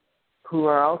who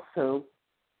are also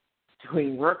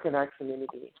doing work in our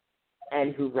community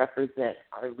and who represent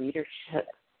our leadership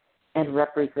and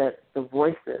represent the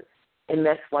voices. And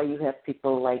that's why you have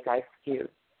people like Ice Cube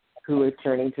who are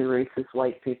turning to racist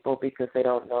white people because they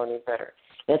don't know any better.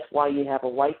 That's why you have a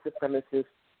white supremacist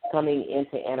coming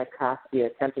into Anacostia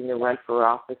attempting to run for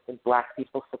office and black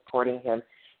people supporting him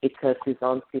because his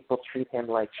own people treat him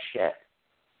like shit.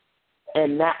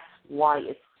 And that's why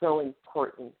it's so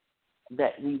important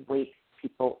that we wake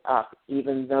people up,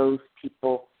 even those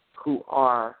people who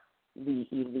are the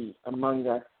elite among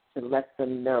us, to let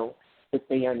them know that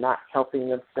they are not helping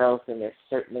themselves and they're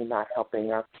certainly not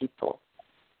helping our people.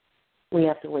 We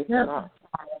have to wake them up.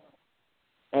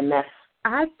 And that's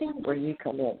where you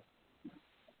come in.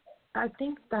 I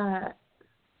think that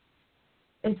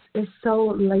it's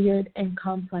so layered and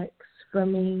complex for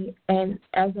me, and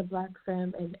as a Black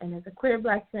femme and as a queer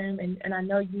Black femme, and I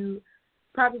know you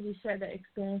probably share that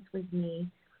experience with me,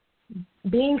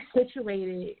 being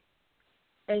situated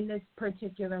in this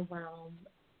particular realm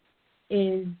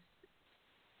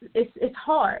it's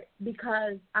hard,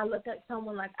 because I look at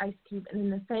someone like Ice Cube, and in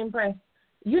the same breath,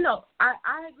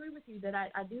 I agree with you that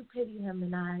I do pity him,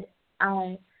 and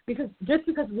I because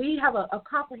we have a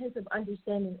comprehensive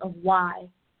understanding of why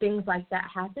things like that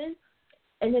happen,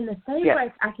 and in the same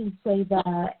breath, I can say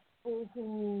that people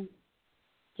who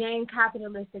gain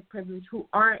capitalistic privilege, who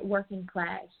aren't working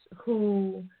class,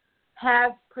 who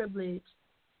have privilege,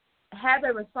 have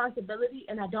a responsibility,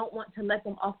 and I don't want to let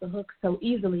them off the hook so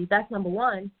easily. That's number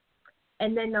one.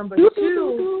 And then number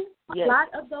two, a lot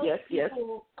of those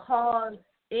people cause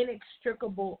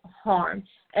inextricable harm.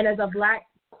 And as a Black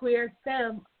queer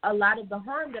femme, a lot of the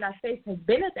harm that I face has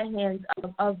been at the hands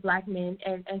of Black men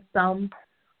and some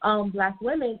Black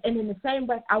women. And in the same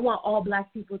breath, I want all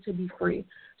Black people to be free.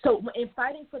 So in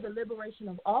fighting for the liberation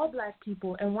of all Black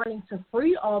people and wanting to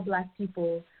free all Black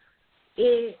people,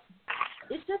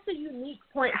 it's just a unique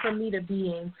point for me to be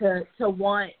in, to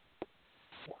want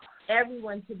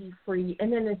everyone to be free.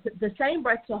 And then it's the same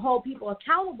breath to hold people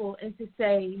accountable and to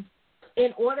say,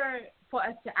 in order for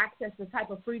us to access the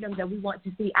type of freedom that we want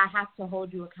to see, I have to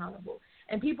hold you accountable.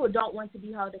 And people don't want to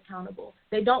be held accountable.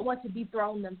 They don't want to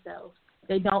dethrone themselves.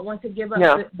 They don't want to give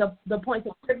up the points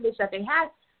of privilege that they have,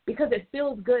 because it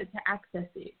feels good to access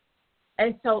it.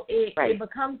 And so it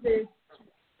becomes this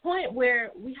point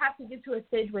where we have to get to a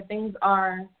stage where things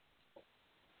are,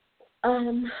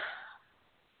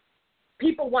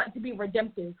 people want to be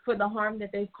redemptive for the harm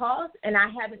that they've caused, and I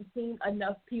haven't seen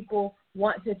enough people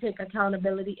want to take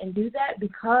accountability and do that,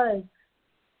 because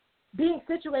being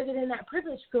situated in that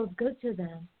privilege feels good to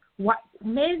them.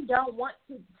 Men don't want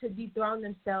to dethrone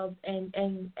themselves and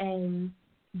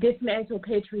dismantle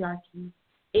patriarchy.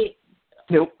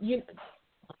 Nope.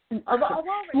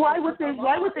 Why would they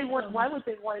want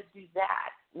to do that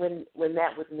when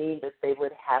that would mean that they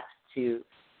would have to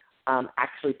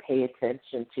actually pay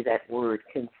attention to that word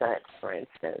consent, for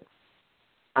instance?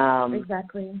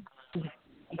 Exactly.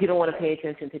 You don't want to pay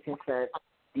attention to consent.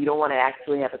 You don't want to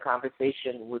actually have a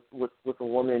conversation with a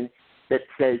woman that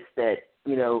says that,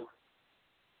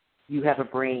 you have a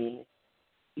brain,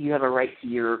 you have a right to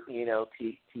your,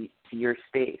 to your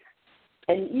space.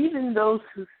 And even those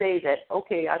who say that,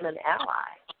 okay, I'm an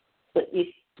ally, but if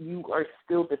you are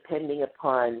still depending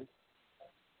upon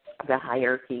the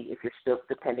hierarchy, if you're still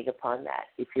depending upon that,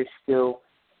 if you're still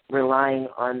relying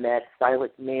on that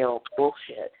silent male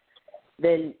bullshit,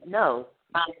 then no,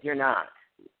 you're not.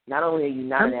 Not only are you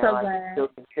not an ally, you're still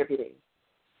contributing.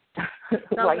 So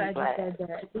glad you said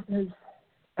that, because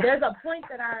there's a point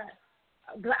that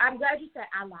I'm glad you said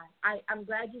ally. I'm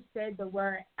glad you said the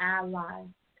word ally.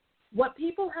 What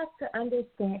people have to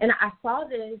understand, and I saw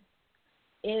this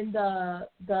in the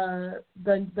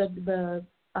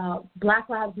Black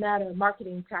Lives Matter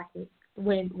marketing tactics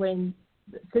when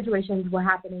situations were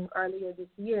happening earlier this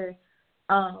year,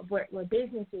 where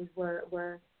businesses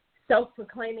were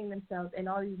self-proclaiming themselves, and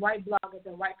all these white bloggers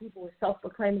and white people were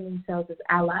self-proclaiming themselves as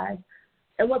allies.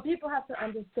 And what people have to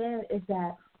understand is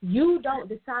that you don't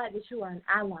decide that you are an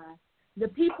ally. The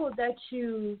people that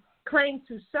you claim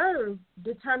to serve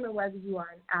determine whether you are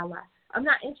an ally. I'm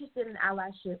not interested in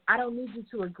allyship. I don't need you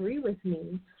to agree with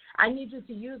me. I need you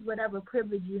to use whatever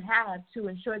privilege you have to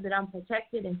ensure that I'm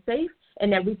protected and safe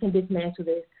and that we can dismantle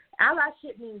this.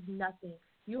 Allyship means nothing.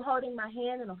 You holding my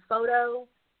hand in a photo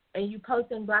and you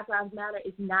posting Black Lives Matter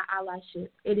is not allyship.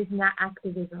 It is not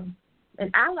activism.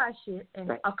 An allyship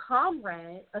and a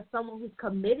comrade, or someone who's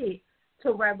committed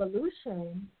to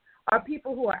revolution, are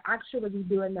people who are actually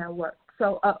doing that work.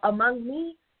 So among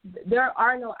me, there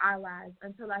are no allies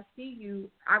until I see you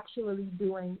actually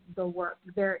doing the work.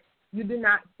 You do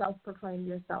not self-proclaim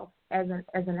yourself as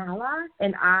an ally,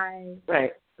 and I,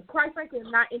 quite frankly, am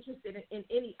not interested in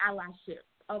any allyship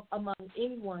among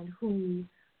anyone who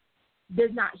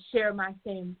does not share my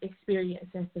same experience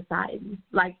in society.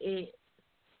 Like it,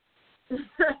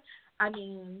 I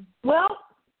mean. Well.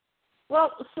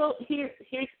 So here's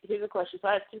a question. So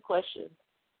I have two questions.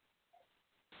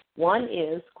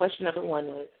 Question number one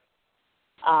is,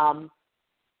 and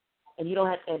you don't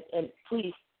have, and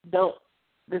please don't.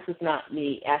 This is not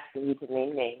me asking you to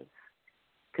name names,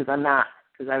 because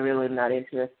I really am not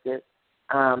interested.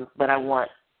 But I want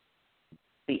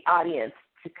the audience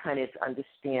to kind of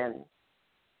understand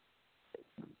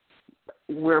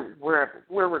where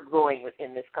we're going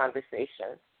within this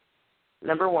conversation.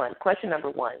 Question number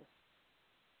one.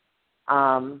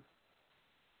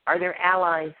 Are there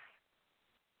allies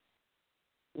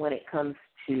when it comes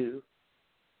to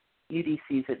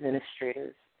UDC's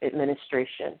administration.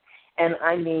 And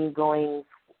I mean going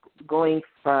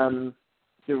from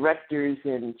directors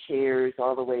and chairs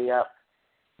all the way up,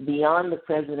 beyond the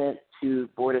president to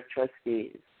board of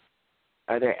trustees.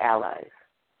 Are there allies?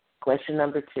 Question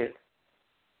number 2.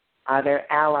 Are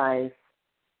there allies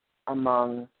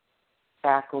among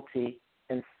faculty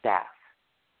and staff?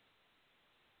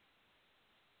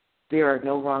 There are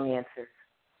no wrong answers.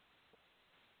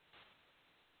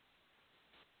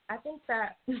 I think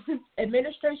that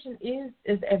administration is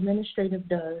as administrative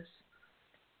does.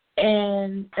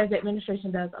 And as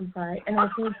administration does, I'm sorry. And I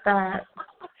think that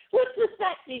what does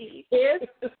that mean?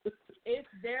 If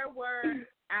there were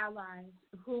allies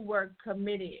who were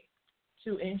committed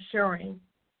to ensuring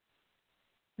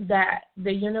that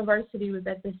the university was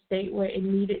at the state where it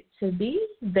needed to be,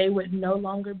 they would no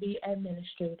longer be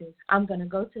administrators. I'm going to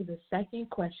go to the second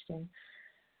question.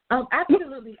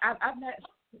 Absolutely. I've met,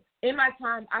 in my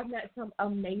time, I've met some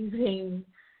amazing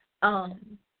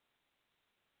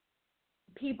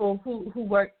people who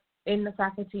work in the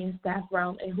faculty and staff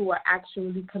realm and who are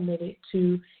actually committed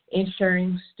to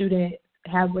ensuring students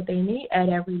have what they need at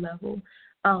every level.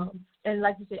 And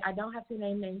like you said, I don't have to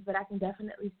name names, but I can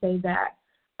definitely say that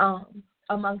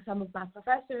among some of my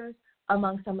professors,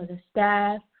 among some of the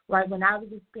staff, right, when I was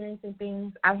experiencing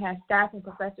things, I've had staff and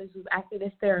professors who've acted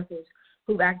as therapists,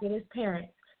 who've acted as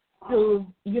parents, who,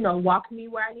 walked me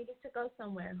where I needed to go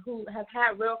somewhere, who have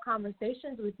had real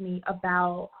conversations with me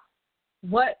about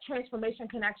what transformation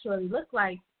can actually look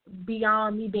like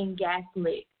beyond me being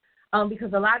gaslit.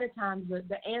 Because a lot of times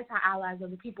the anti-allies are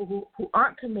the people who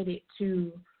aren't committed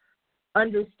to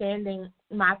understanding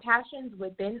my passions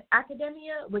within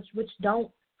academia, which don't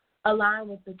align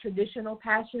with the traditional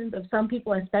passions of some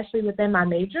people, especially within my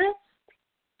major.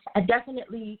 I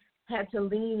definitely had to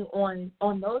lean on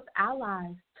those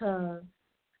allies to,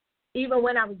 even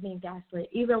when I was being gaslit,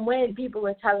 even when people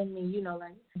were telling me,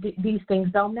 these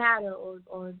things don't matter or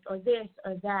this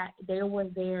or that, they were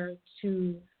there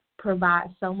to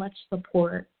provide so much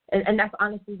support. And that's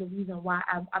honestly the reason why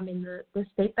I'm in the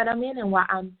state that I'm in and why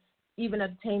I'm even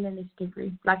obtaining this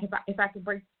degree. Like if I could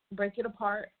break it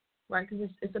apart, right, because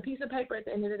it's a piece of paper at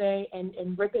the end of the day,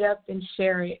 and rip it up and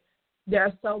share it, there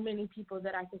are so many people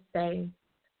that I could say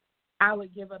I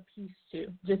would give a piece to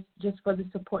just for the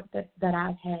support that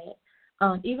I've had.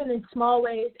 Even in small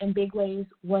ways and big ways,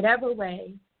 whatever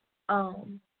way,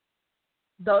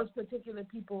 those particular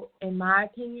people, in my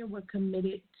opinion, were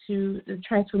committed to the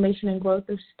transformation and growth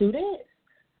of students.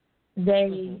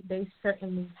 They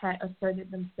certainly had asserted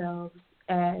themselves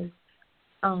as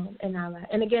an ally.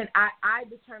 And again, I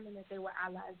determined that they were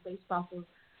allies based off of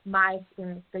my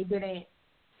experience. They didn't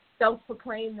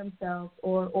self-proclaim themselves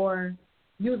or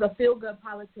use a feel-good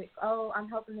politics. Oh, I'm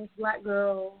helping this black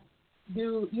girl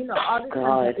do, all this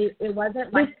kind of stuff. It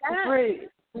wasn't like that.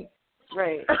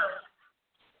 Right.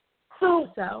 So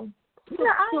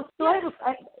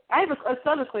I have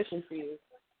another question for you.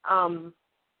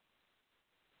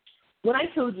 When I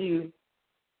told you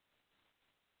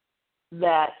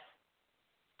that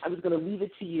I was going to leave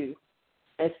it to you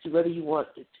as to whether you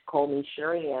wanted to call me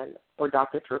Sherry Ann or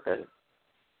Dr. Turpin,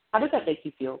 how does that make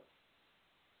you feel?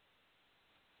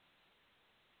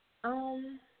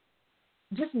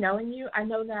 Just knowing you, I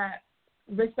know that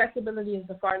respectability is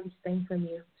the farthest thing from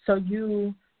you. So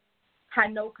you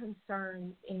had no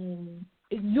concern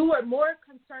you were more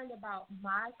concerned about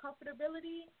my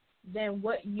comfortability than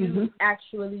what you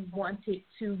actually wanted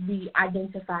to be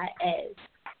identified as.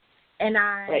 And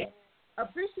I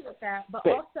appreciate that, but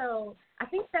also I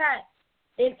think that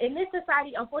in this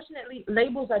society, unfortunately,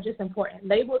 labels are just important.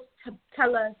 Labels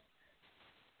tell us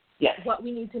what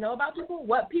we need to know about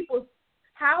people.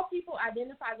 How people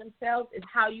identify themselves is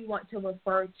how you want to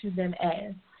refer to them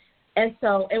as. And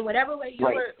so in whatever way you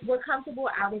were comfortable,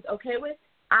 I was okay with,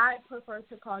 I prefer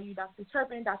to call you Dr.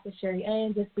 Turpin, Dr. Sherry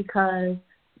Ann, just because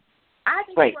I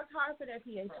think you worked hard for that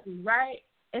PhD, right?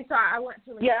 And so I want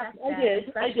to respect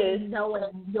that, I did.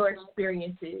 Knowing your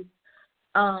experiences.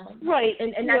 Right.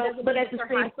 And that doesn't mean at the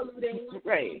same highfalutin.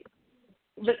 Right.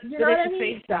 But at the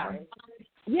same time.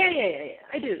 Yeah,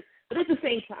 I do. But at the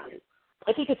same time,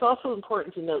 I think it's also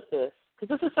important to note this,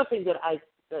 because this is something that I've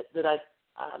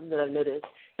noticed.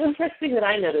 The first thing that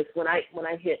I noticed when I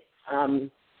hit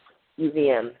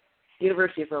UVM,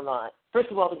 University of Vermont.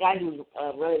 First of all, the guy who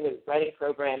was running the writing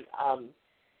program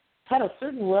had a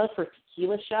certain love for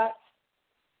tequila shots.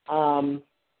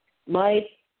 My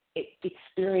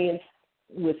experience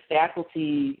with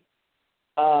faculty,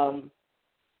 I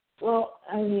don't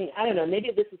know. Maybe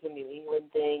this is a New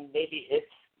England thing. Maybe it's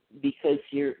because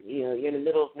you're in the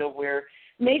middle of nowhere.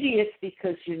 Maybe it's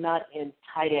because you're not in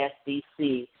tight-ass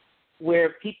D.C.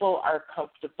 where people are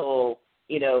comfortable,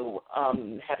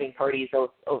 having parties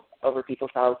over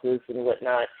people's houses and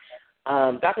whatnot.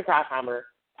 Dr. Gottheimer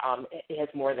has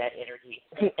more of that energy,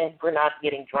 and we're not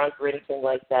getting drunk or anything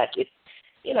like that. It's,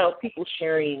 people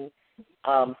sharing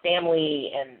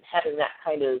family and having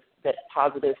that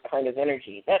positive kind of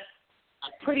energy. That's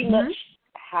pretty much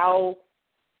how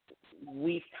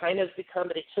we've kind of become,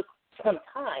 but it took some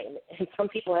time, and some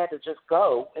people had to just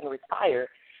go and retire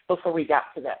before we got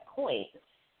to that point.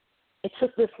 It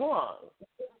took this long.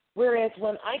 Whereas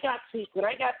when I got to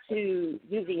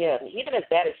UVM, even as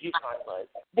bad as UConn was,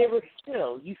 there were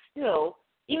still,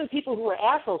 even people who were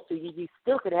assholes to you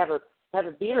still could have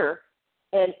a beer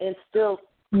and still,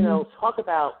 talk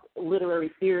about literary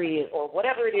theory or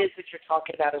whatever it is that you're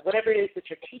talking about or whatever it is that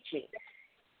you're teaching.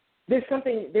 There's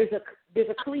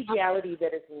a collegiality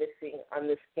that is missing on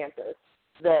this campus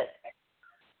that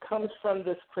comes from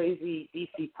this crazy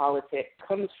DC politics,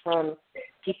 comes from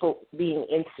people being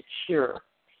insecure.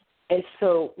 And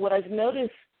so what I've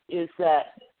noticed is that,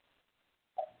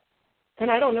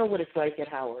 and I don't know what it's like at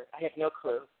Howard. I have no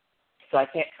clue. So I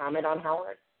can't comment on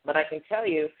Howard. But I can tell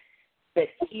you that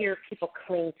here people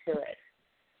cling to it.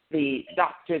 The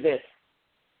doctor this,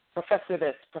 professor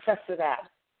that.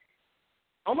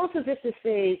 Almost as if to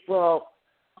say, well,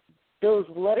 those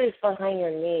letters behind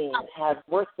your name have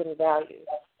worth and value.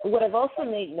 But what I've also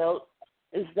made note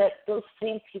is that those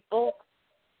same people,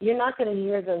 you're not going to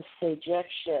hear them say jack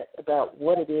shit about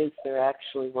what it is they're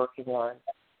actually working on,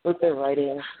 what they're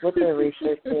writing, what they're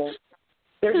researching.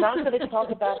 They're not going to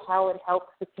talk about how it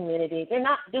helps the community. They're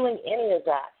not doing any of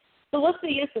that. So what's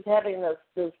the use of having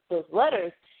those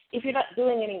letters if you're not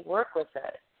doing any work with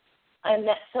it? And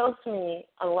that tells me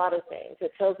a lot of things.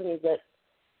 It tells me that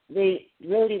they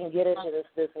really didn't get into this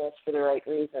business for the right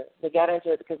reason. They got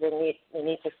into it because they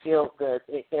need to feel good.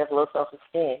 They have low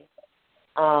self-esteem.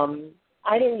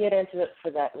 I didn't get into it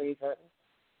for that reason.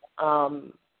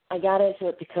 I got into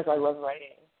it because I love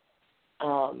writing.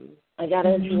 I got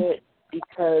into it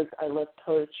because I love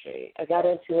poetry. I got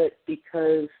into it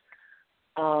because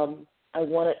I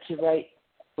wanted to write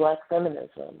Black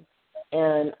feminism,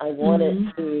 and I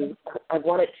wanted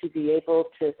to be able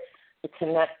to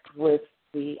connect with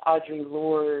the Audre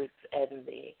Lordes and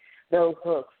the Bell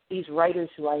Hooks, these writers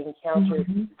who I encountered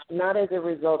not as a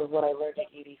result of what I learned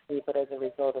at UDC, but as a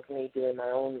result of me doing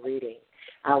my own reading.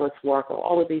 Alice Warkle,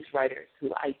 all of these writers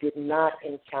who I did not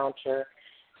encounter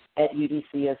at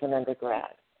UDC as an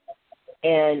undergrad.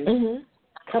 And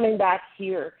coming back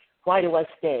here, why do I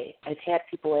stay? I've had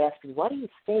people ask me, why do you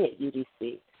stay at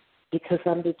UDC? Because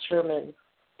I'm determined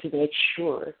to make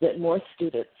sure that more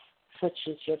students, such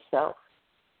as yourself,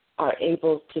 are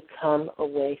able to come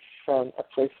away from a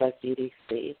place like UDC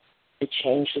to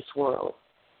change this world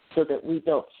so that we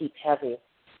don't keep having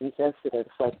these incidents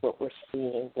like what we're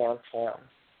seeing downtown.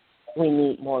 We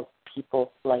need more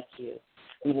people like you.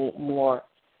 We need more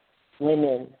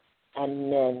women and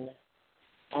men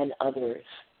and others,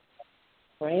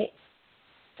 right?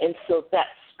 And so that's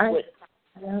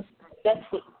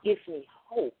what gives me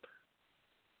hope.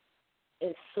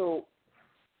 And so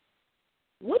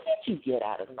what did you get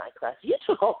out of my class? You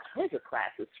took all kinds of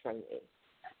classes from me.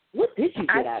 What did you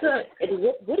get out of it? And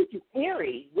what did you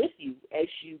carry with you as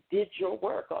you did your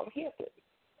work on campus?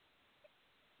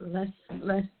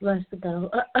 Let's go.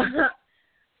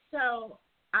 So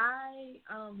I,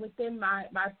 within my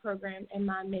program and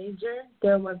my major,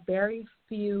 there were very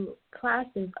few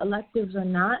classes, electives or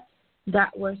not,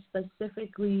 that were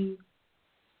specifically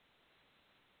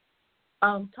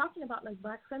talking about like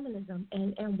Black feminism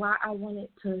and why I wanted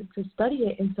to study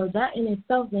it. And so that in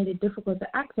itself made it difficult to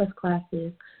access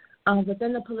classes.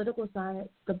 Within the political science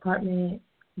department,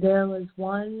 there was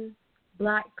one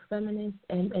Black feminist,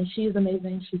 and she's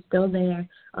amazing. She's still there.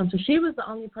 So she was the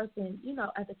only person,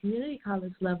 at the community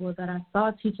college level that I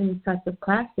saw teaching these types of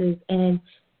classes and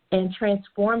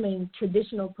transforming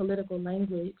traditional political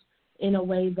language in a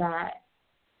way that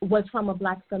was from a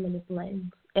Black feminist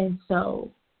lens. And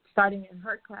so starting in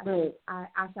her classes,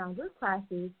 I found good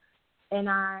classes. And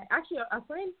a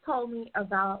friend told me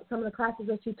about some of the classes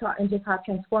that she taught and just how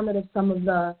transformative some of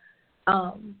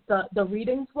the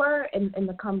readings were and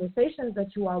the conversations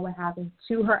that you all were having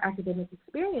to her academic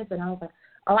experience. And I was like,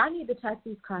 I need to check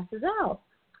these classes out.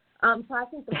 So I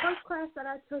think the first class that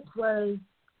I took was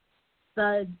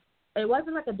it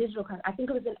wasn't like a digital class. I think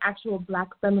it was an actual Black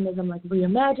feminism, like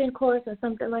Reimagine course or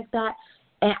something like that.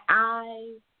 And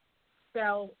I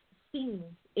felt seen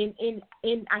in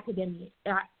academia.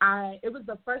 It was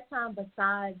the first time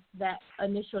besides that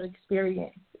initial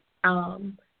experience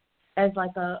as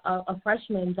like a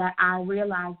freshman that I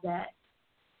realized that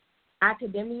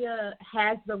academia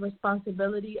has the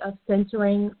responsibility of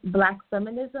centering Black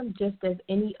feminism just as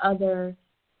any other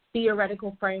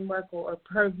theoretical framework or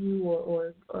purview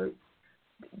or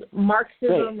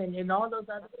Marxism and all those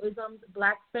other isms.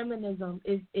 Black feminism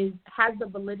has the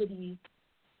validity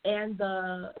and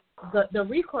the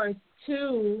recourse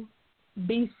to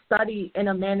be studied in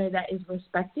a manner that is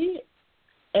respected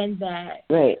and that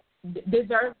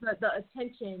deserves the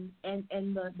attention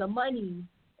and the money,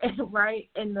 right,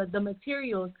 and the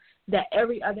materials that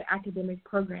every other academic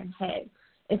program has.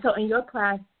 And so in your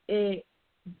class,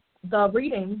 the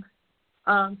readings,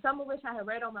 some of which I had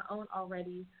read on my own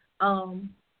already,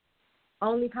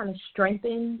 only kind of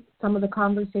strengthened some of the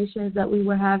conversations that we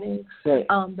were having.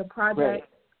 The project,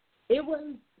 it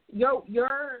was your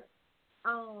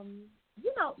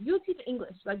you teach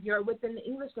English, like you're within the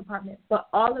English department, but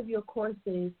all of your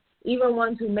courses, even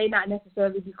ones who may not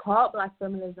necessarily be called Black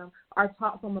feminism, are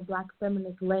taught from a Black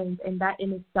feminist lens, and that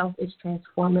in itself is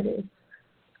transformative.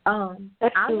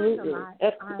 Absolutely. I learned a lot.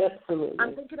 Absolutely.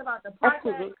 I'm thinking about the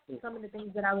project, some of the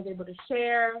things that I was able to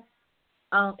share,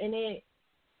 and it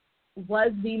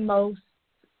was the most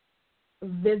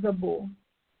visible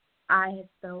I have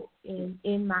felt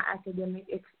in my academic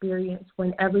experience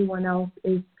when everyone else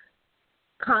is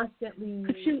constantly,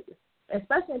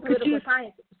 especially in political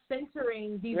science,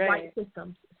 censoring these white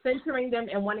systems, censoring them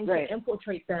and wanting to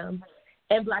infiltrate them.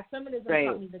 And Black feminism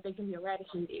taught me that they can be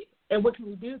eradicated. And what can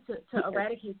we do to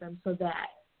eradicate them so that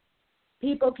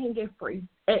people can get free?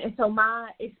 And so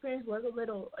my experience was a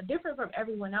little different from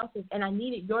everyone else's, and I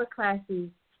needed your classes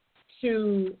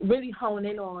to really hone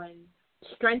in on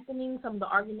strengthening some of the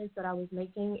arguments that I was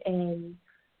making and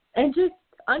just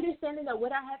understanding that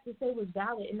what I had to say was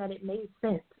valid and that it made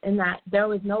sense and that there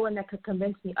was no one that could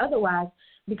convince me otherwise,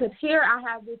 because here I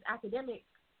have this academic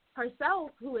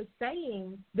herself who is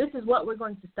saying this is what we're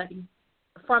going to study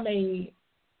from an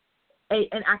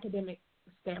academic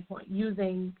standpoint,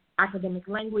 using academic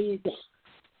language.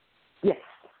 Yes.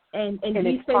 And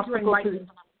decentering whiteness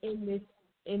in this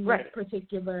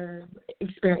particular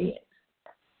experience.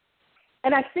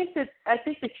 And I think that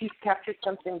you've captured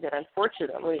something that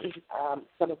unfortunately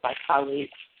some of my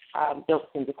colleagues don't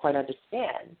seem to quite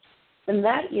understand, and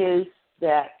that is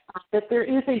that there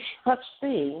is a such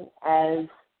thing as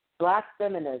Black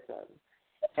feminism,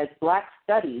 as Black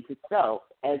studies itself,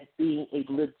 as being a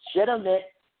legitimate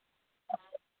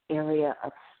area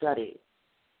of study.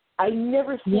 I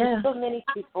never seen so many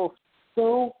people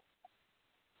so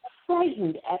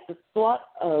frightened at the thought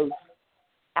of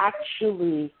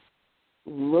actually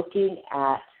looking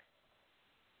at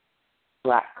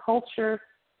Black culture,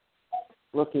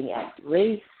 looking at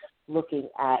race, looking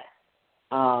at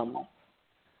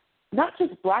not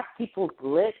just Black people's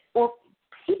lit or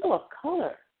people of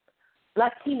color,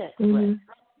 Latinx lit,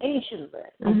 Asian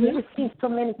lit. I've never seen so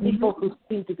many people who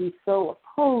seem to be so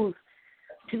opposed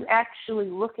to actually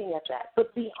looking at that.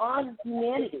 But beyond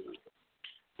humanity,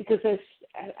 because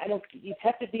you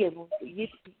have to be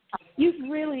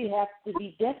you really have to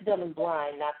be deaf, dumb, and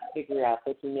blind not to figure out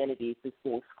that humanity is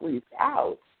being squeezed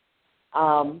out.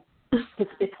 And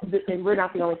we're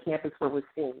not the only campus where we're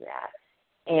seeing that.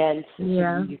 And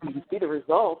you see the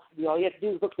results. All you have to do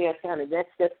is look downtown, and that's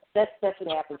what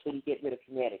happens when you get rid of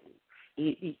humanity.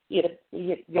 You get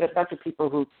a bunch of people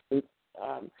who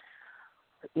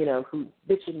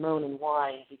bitch and moan and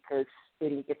whine because they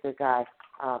didn't get their guy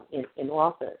in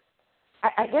office.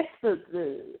 I guess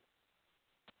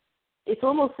it's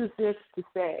almost as if to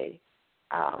say,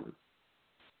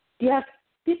 you have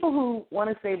people who want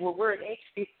to say, well, we're an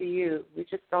HBCU, we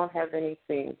just don't have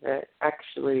anything that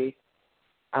actually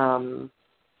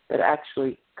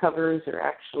covers or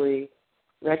actually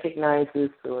recognizes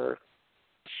or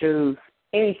shows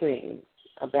anything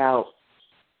about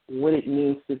what it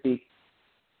means to be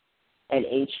an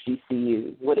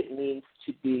HBCU, what it means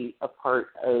to be a part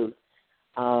of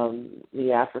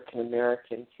the African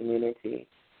American community.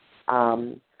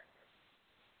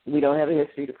 We don't have a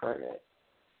history department.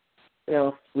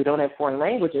 We don't have foreign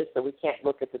languages, so we can't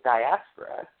look at the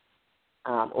diaspora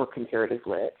or comparative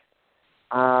lit.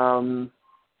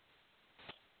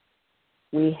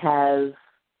 We have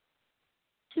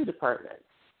two departments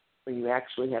where you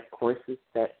actually have courses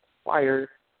that require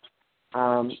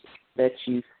that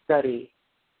you study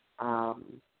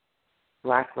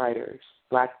Black writers,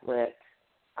 Black lit,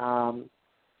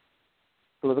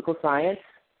 political science,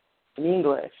 and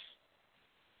English.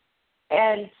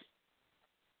 And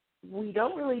we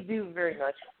don't really do very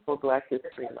much for Black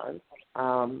History Month.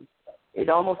 It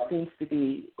almost seems to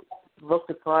be looked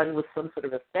upon with some sort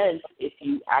of offense if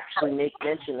you actually make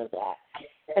mention of that.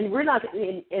 And we're not,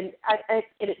 and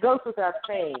it goes without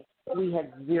saying, we have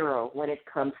zero when it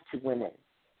comes to women.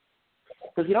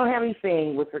 So if you don't have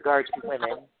anything with regard to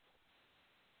women,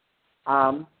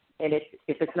 and if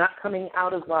it's not coming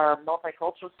out of our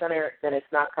multicultural center, then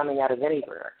it's not coming out of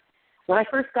anywhere. When I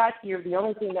first got here, the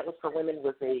only thing that was for women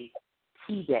was a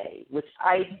tea day, which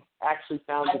I actually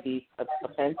found to be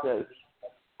offensive.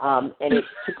 And it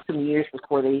took some years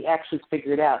before they actually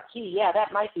figured out, gee, yeah,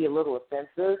 that might be a little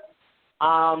offensive.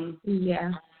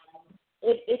 Yeah.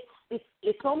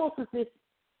 It's almost as if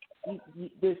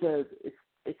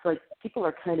it's like people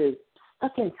are kind of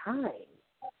stuck in time.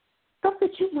 Stuff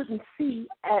that you wouldn't see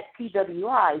at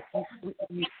PWIs,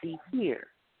 you see here.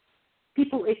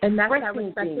 People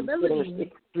expressing things that are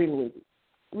extremely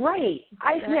right.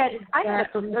 I had a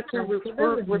professor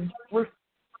with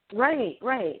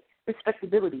right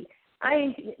respectability.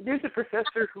 There's a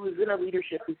professor who is in a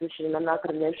leadership position, and I'm not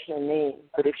going to mention her name,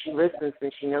 but if she listens,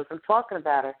 then she knows I'm talking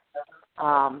about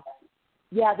her.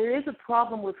 Yeah, there is a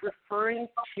problem with referring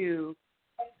to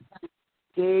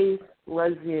gays,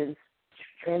 lesbians,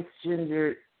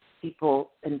 transgender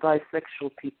people, and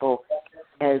bisexual people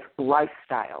as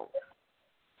lifestyles.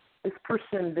 This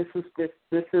was this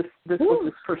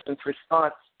person's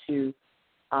response to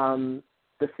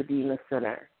the Sabina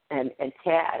Center and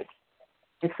TAG.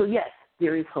 And so, yes,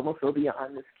 there is homophobia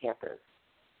on this campus.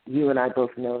 You and I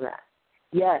both know that.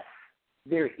 Yes,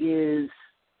 there is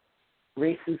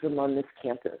racism on this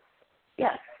campus.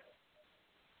 Yes.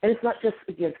 And it's not just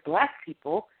against black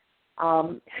people.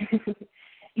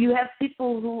 You have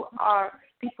people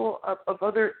of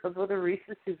other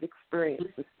races who've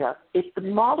experienced this stuff. If the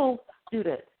model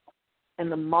student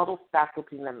and the model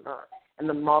faculty member and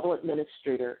the model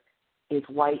administrator is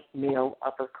white, male,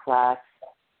 upper class,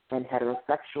 and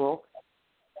heterosexual,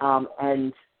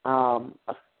 and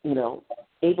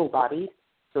able-bodied,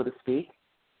 so to speak,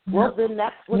 well, then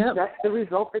that's the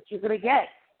result that you're going to get.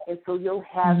 And so you'll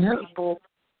have people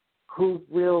who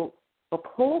will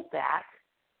uphold that,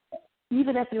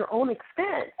 even at their own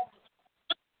expense.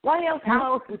 Why else?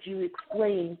 How else would you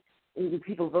explain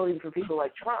people voting for people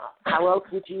like Trump? How else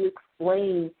would you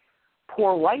explain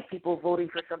poor white people voting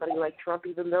for somebody like Trump,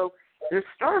 even though they're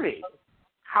starving?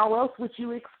 How else would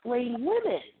you explain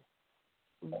women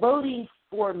voting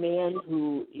for a man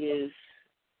who is,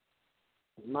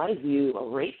 in my view, a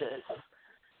rapist?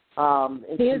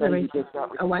 He is a racist,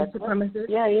 a white supremacist.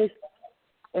 Yeah, he is,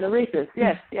 and a rapist.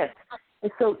 Yes.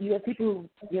 And so you have people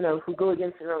who go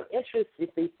against their own interests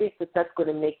if they think that that's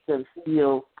going to make them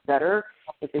feel better,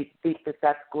 if they think that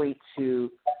that's going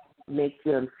to make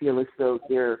them feel as though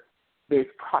there's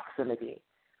proximity.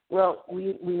 Well,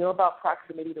 we know about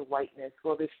proximity to whiteness.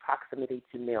 Well, there's proximity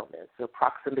to maleness, or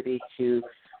proximity to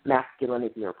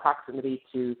masculinity, or proximity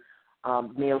to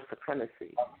male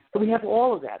supremacy. So we have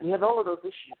all of that. We have all of those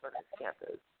issues on this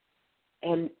campus.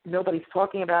 And nobody's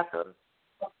talking about them.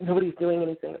 Nobody's doing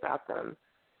anything about them.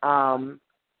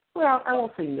 Well, I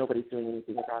won't say nobody's doing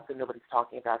anything about them. Nobody's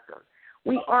talking about them.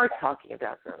 We are talking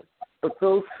about them. But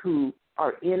those who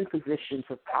are in positions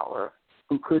of power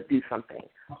who could do something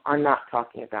are not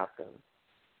talking about them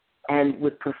and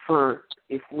would prefer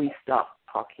if we stop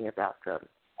talking about them.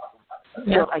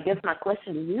 So I guess my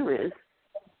question to you is,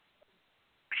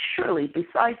 surely,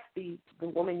 besides the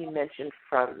woman you mentioned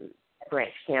from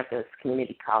Branch Campus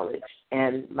Community College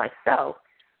and myself,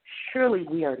 surely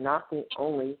we are not the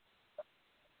only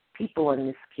people on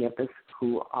this campus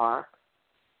who are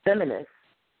feminists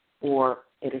or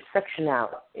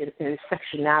intersectionality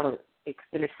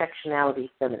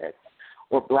feminists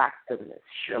or black feminists.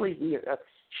 Surely we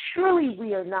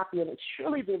are not the only.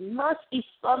 Surely there must be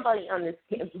somebody on this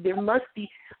campus. There must be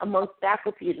amongst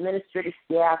faculty, administrative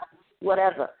staff,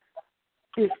 whatever.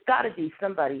 There's got to be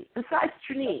somebody besides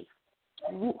Trinise.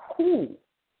 Who?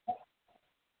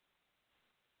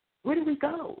 Where do we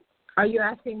go? Are you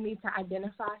asking me to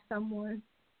identify someone?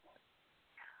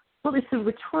 Well, it's a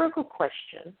rhetorical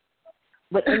question,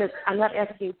 but I'm not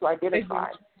asking you to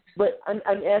identify. But I'm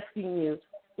asking you: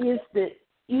 is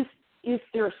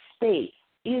there a space?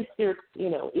 Is there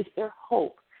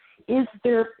hope?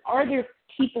 Are there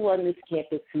people on this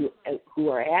campus who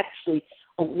are actually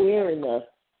aware enough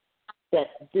that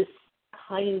this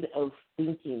kind of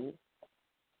thinking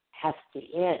has to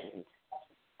end?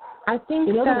 I think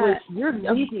in other words, you're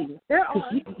leaving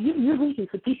you're leaving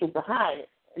some people behind,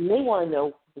 and they want to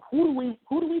know who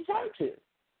do we turn to?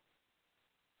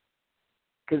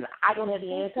 Because I don't have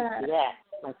the answer to that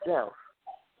myself.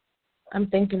 I'm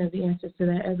thinking of the answers to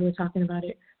that as we're talking about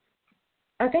it.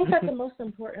 I think that the most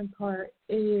important part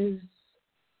is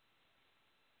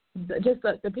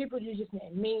the people you just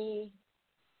named, me,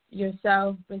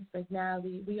 yourself,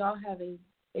 personality, we all have a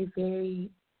very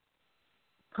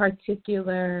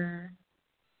particular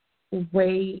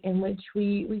way in which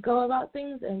we go about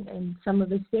things, and some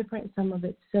of it's different, some of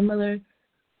it's similar.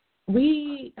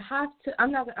 We have to,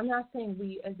 I'm not saying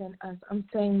we as in us, I'm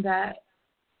saying that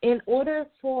in order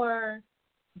for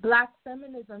Black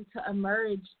feminism to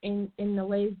emerge in the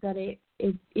ways that it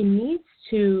needs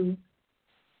to,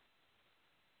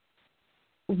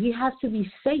 we have to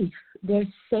be safe. There's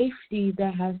safety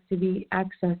that has to be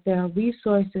accessed. There are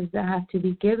resources that have to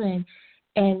be given.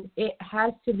 And it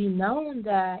has to be known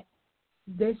that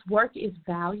this work is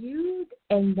valued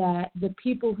and that the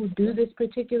people who do this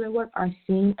particular work are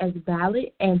seen as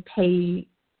valid and paid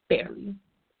fairly.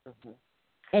 Mm-hmm.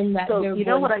 And that so their you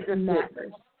know voice what I just matters.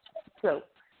 did? So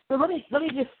let me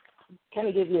just kind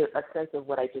of give you a sense of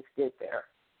what I just did there.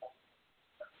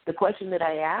 The question that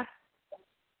I asked,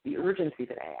 the urgency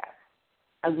that I asked,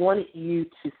 I wanted you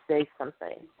to say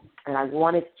something, and I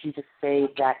wanted you to say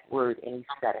that word, and you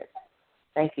said it.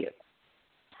 Thank you.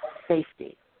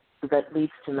 Safety. So that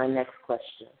leads to my next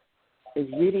question. Is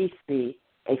UDC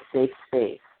a safe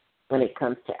space when it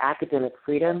comes to academic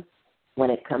freedom, when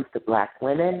it comes to Black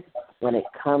women, when it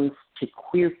comes to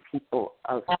queer people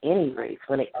of any race,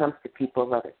 when it comes to people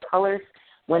of other colors,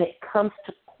 when it comes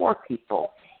to poor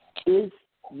people? Is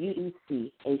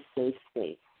UDC a safe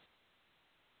space?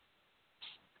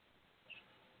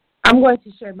 I'm going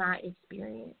to share my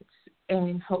experience,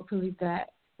 and hopefully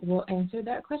that will answer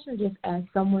that question just as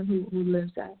someone who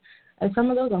lives at some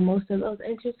of those or most of those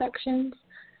intersections.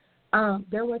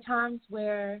 There were times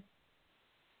where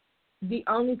the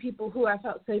only people who I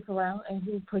felt safe around and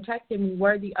who protected me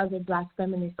were the other Black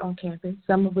feminists on campus,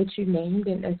 some of which you named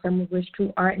and some of which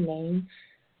who aren't named.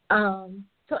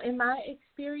 So in my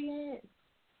experience,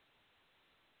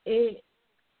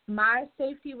 my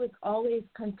safety was always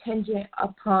contingent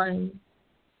upon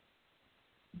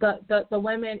the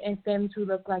women and femmes who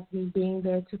look like me being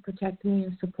there to protect me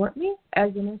and support me as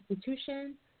an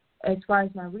institution. As far as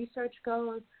my research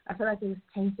goes, I feel like it was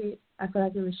tainted. I feel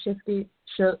like it was shifted,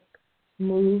 shook,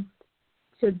 moved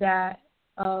to that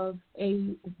of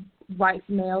a white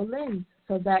male lens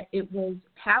so that it was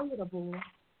palatable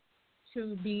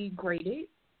to be graded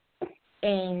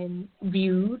and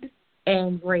viewed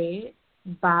and read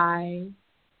by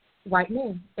white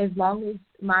men, as long as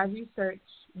my research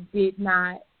did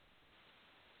not,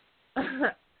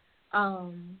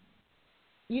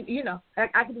 you know,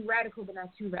 I could be radical but not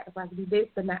too radical. I could do this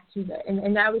but not too that,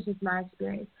 and that was just my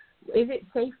experience. Is it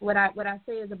safe? What I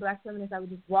say as a Black feminist, I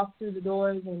would just walk through the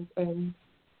doors and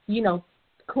you know,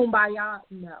 kumbaya?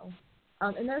 No.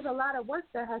 And there's a lot of work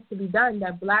that has to be done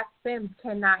that Black femmes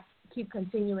cannot keep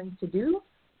continuing to do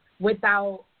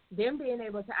without them being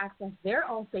able to access their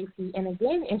own safety and,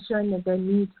 again, ensuring that their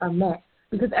needs are met.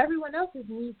 Because everyone else's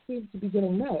needs seem to be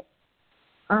getting met.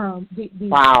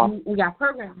 Wow. We got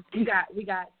programs, we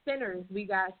got centers, we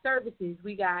got services,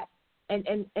 we got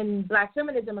and Black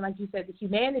feminism, and like you said, the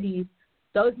humanities,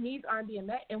 those needs aren't being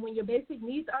met. And when your basic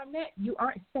needs aren't met, you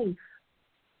aren't safe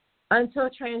until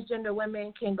transgender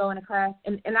women can go in a class.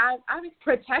 And I was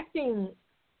protecting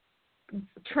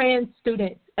trans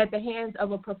students at the hands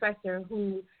of a professor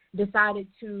who decided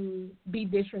to be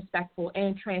disrespectful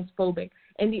and transphobic.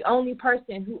 And the only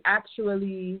person who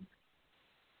actually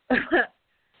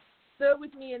stood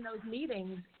with me in those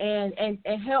meetings and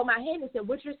held my hand and said,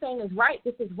 what you're saying is right,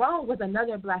 this is wrong, was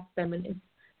another Black feminist.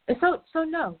 And so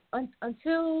no,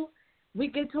 until we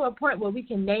get to a point where we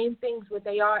can name things what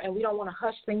they are and we don't want to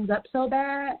hush things up so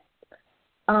bad,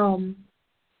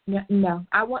 no.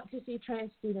 I want to see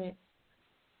trans students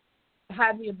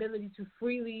have the ability to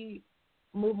freely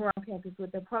move around campus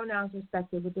with their pronouns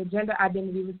respected, with their gender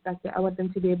identity respected. I want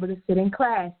them to be able to sit in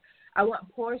class. I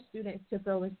want poor students to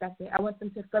feel respected. I want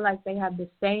them to feel like they have the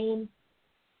same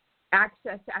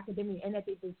access to academia and that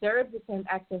they deserve the same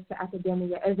access to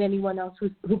academia as anyone else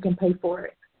who can pay for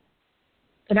it.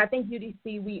 And I think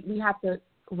UDC, we have to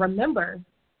remember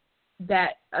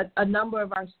that a number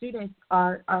of our students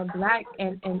are Black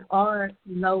and are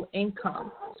low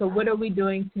income. So what are we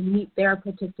doing to meet their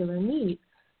particular needs?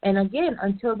 And again,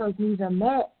 until those needs are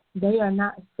met, they are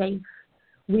not safe.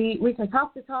 We can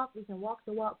talk the talk, we can walk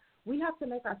the walk. We have to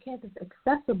make our campus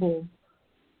accessible.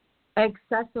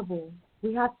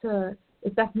 We have to,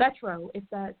 if that's metro, if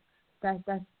that's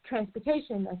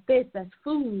transportation, that's this, that's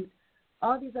food,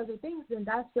 all these other things, then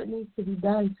that's what needs to be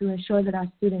done to ensure that our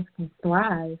students can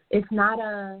thrive. It's not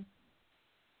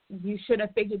you should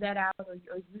have figured that out or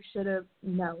you should have,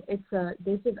 no.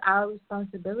 This is our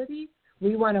responsibility.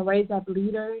 We want to raise up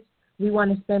leaders. we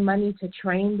want to spend money to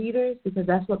train leaders because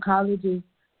that's what colleges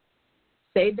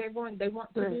say they want to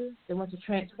do. They want to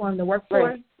transform the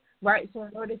workforce, right? So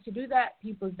in order to do that,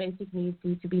 people's basic needs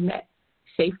need to be met.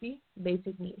 Safety,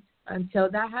 basic needs. Until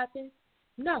that happens,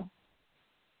 no.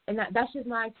 And that's just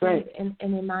my experience and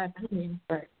in my opinion.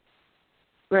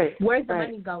 Where's the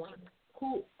money going?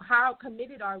 How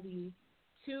committed are we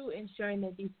to ensuring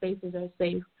that these spaces are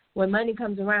safe? When money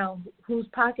comes around, whose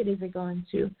pocket is it going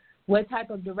to? What type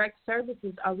of direct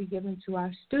services are we giving to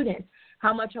our students?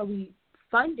 How much are we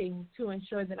funding to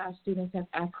ensure that our students have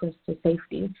access to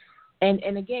safety?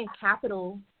 And again,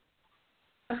 capital,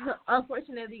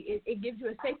 unfortunately, it gives you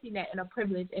a safety net and a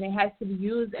privilege, and it has to be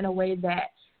used in a way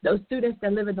that those students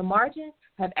that live at the margin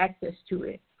have access to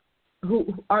it,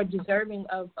 who are deserving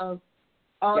of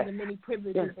all the many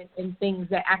privileges and things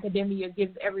that academia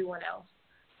gives everyone else.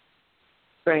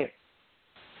 Right.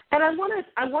 And I want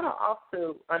to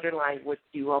also underline what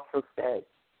you also said,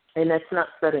 and that's not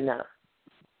said enough,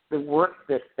 the work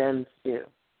that femmes do.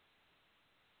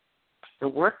 The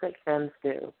work that femmes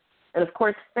do. And, of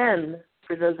course, femme,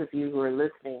 for those of you who are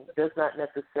listening, does not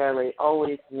necessarily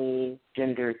always mean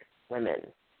gendered women.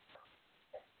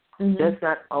 Does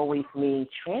not always mean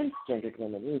transgendered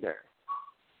women either.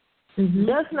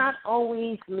 Does not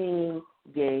always mean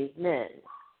gay men.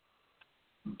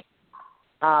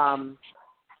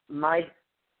 My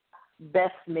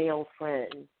best male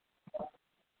friend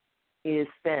is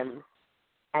femme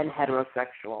and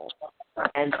heterosexual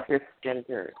and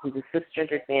cisgender. He's a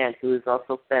cisgendered man who is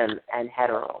also femme and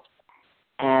hetero.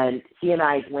 And he and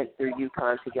I went through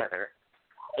UConn together.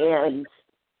 And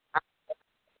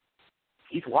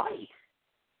he's white.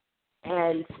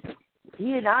 And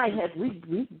he and I we've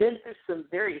been through some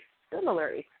very similar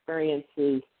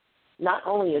experiences, not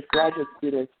only as graduate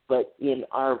students, but in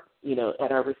our,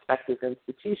 at our respective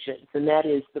institutions. And that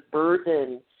is the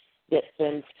burden that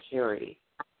femmes carry.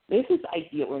 There's this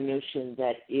idea or notion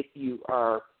that if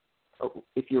you're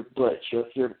butch or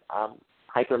if you're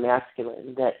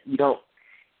hypermasculine, that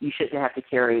you shouldn't have to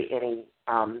carry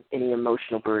any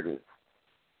emotional burdens.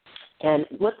 And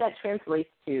what that translates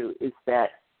to is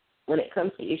that when it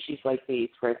comes to issues like these,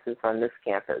 for instance, on this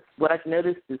campus, what I've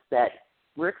noticed is that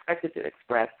we're expected to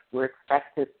express, we're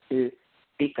expected to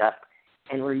speak up,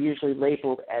 and we're usually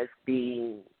labeled as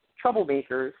being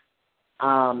troublemakers,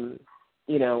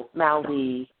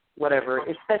 mouthy, whatever,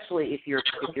 especially if you're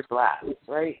black,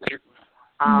 right?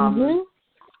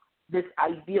 This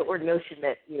idea or notion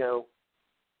that,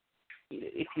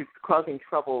 if you're causing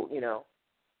trouble,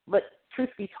 but truth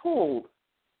be told,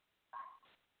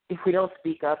 if we don't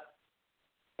speak up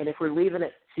and if we're leaving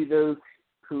it to those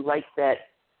who like that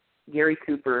Gary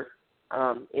Cooper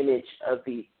image of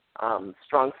the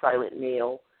strong silent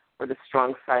male or the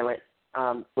strong silent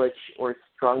butch or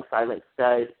strong silent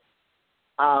stud,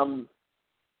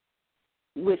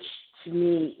 which to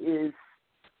me is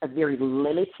a very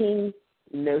limiting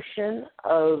notion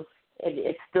of, and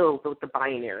it's still the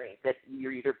binary that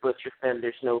you're either butch or femme.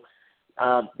 There's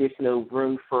no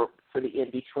room for the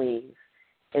in-betweens.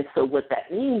 And so what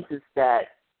that means is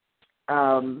that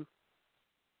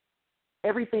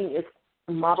everything is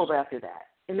modeled after that.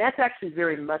 And that's actually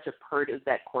very much a part of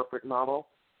that corporate model,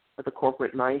 of the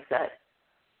corporate mindset.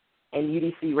 And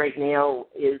UDC right now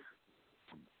is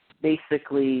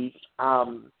basically,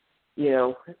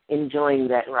 enjoying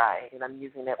that ride. And I'm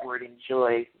using that word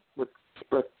enjoy with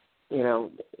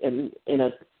in a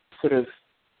sort of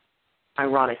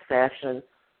ironic fashion,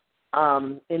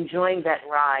 enjoying that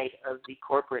ride of the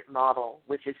corporate model,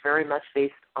 which is very much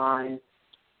based on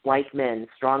white men,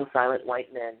 strong, silent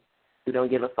white men who don't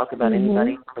give a fuck about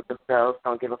anybody but themselves,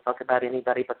 don't give a fuck about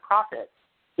anybody but profit.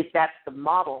 If that's the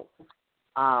model,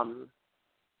 and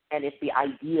if the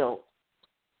ideal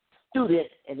student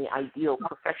and the ideal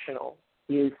professional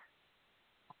is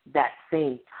that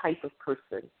same type of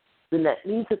person, then that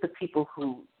means that the people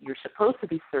who you're supposed to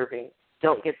be serving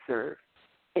don't get served.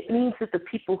 It means that the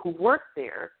people who work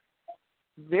there,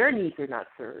 their needs are not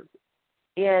served.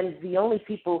 And the only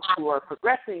people who are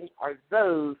progressing are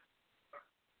those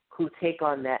who take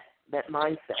on that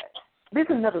mindset. There's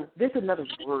another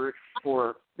word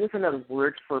for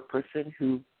a person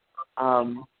who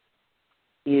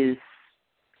is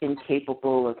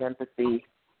incapable of empathy,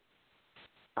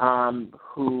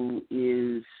 who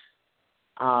is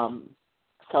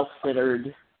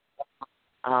self-centered,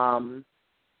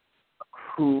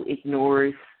 who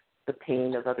ignores the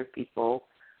pain of other people.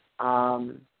 They're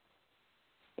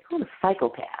called a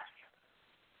psychopath.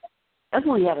 That's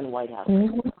what we have in the White House.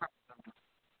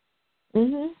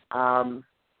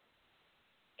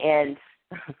 And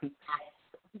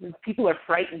people are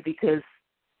frightened because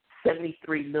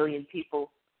 73 million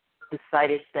people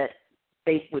decided that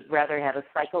they would rather have a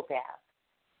psychopath.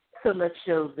 So much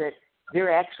so that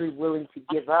they're actually willing to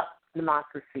give up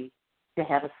democracy to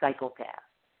have a psychopath.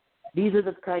 These are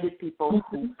the kind of people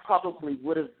who probably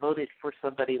would have voted for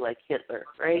somebody like Hitler,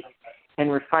 right? And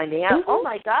we're finding out, oh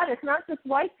my God, it's not just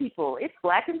white people, it's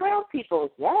black and brown people.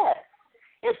 Yes.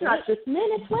 It's not just men,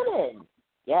 it's women.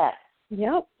 Yes.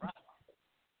 Yep.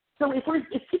 So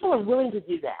if people are willing to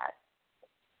do that,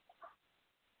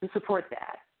 to support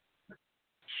that,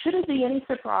 should it be any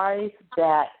surprise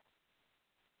that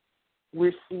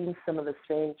we're seeing some of the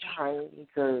same kinds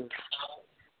of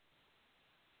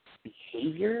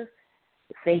behavior,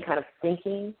 the same kind of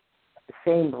thinking, the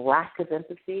same lack of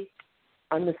empathy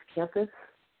on this campus?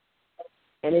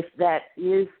 And if that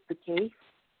is the case,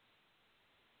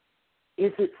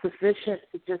 is it sufficient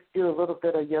to just do a little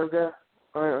bit of yoga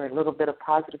or a little bit of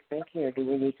positive thinking, or do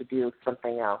we need to do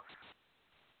something else?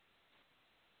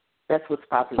 That's what's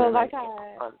popular right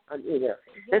now.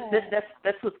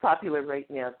 That's what's popular right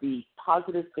now. The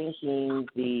positive thinking,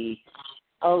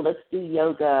 let's do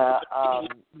yoga,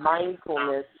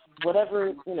 mindfulness,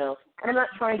 whatever, And I'm not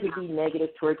trying to be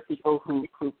negative towards people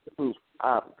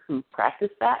who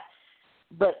practice that,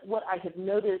 but what I have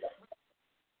noticed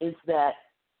is that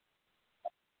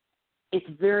it's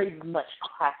very much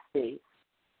class-based.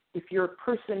 If you're a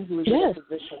person who is in a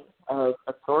position of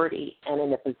authority and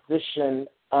in a position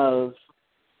of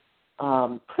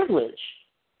privilege,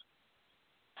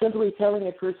 simply telling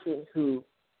a person who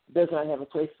does not have a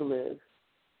place to live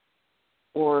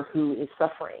or who is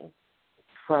suffering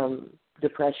from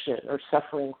depression or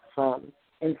suffering from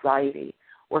anxiety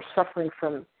or suffering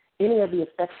from any of the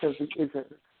effects of the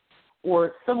isms,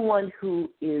 or someone who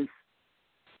is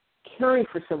caring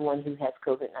for someone who has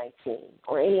COVID-19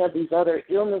 or any of these other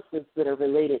illnesses that are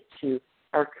related to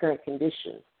our current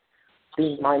conditions,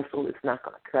 being mindful is not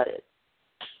going to cut it.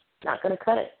 Not going to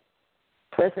cut it.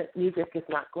 Pleasant music is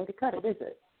not going to cut it, is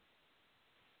it?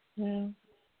 Yeah.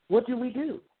 What do we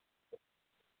do?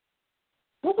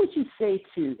 What would you say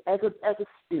to, as a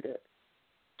student,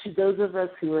 to those of us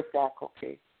who are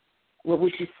faculty? What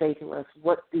would you say to us?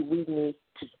 What do we need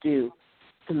to do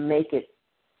to make it,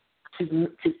 to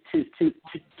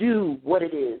do what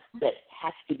it is that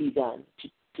has to be done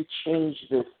to change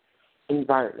this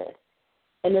environment?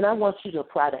 And then I want you to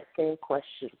apply that same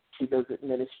question to those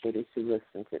administrators who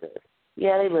listen to this.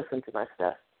 Yeah, they listen to my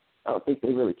stuff. I don't think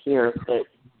they really care, but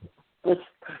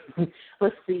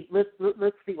let's see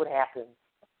what happens.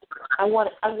 I want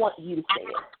you to say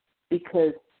it,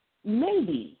 because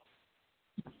maybe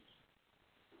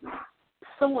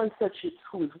someone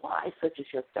who is wise, such as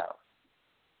yourself,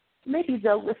 maybe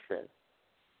they'll listen.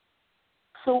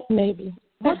 So maybe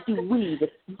what do we,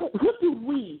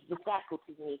 the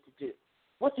faculty, need to do?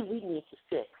 What do we need to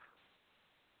fix?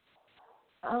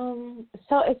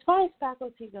 So as far as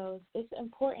faculty goes, it's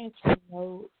important to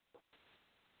note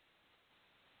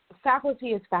faculty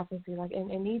is faculty,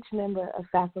 and each member of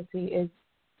faculty is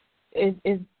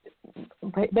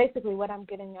basically what I'm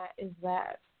getting at is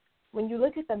that when you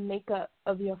look at the makeup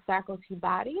of your faculty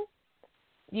body,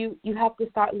 you have to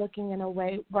start looking in a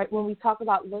way, right, when we talk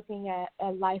about looking at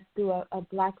life through a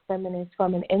black feminist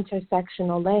from an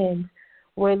intersectional lens,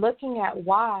 we're looking at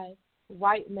why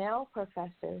white male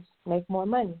professors make more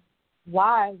money,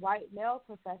 why white male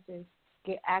professors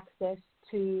get access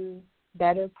to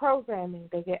better programming,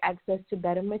 they get access to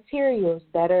better materials,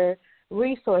 better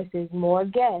resources, more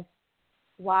guests,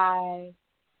 why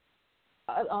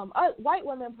white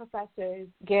women professors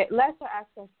get lesser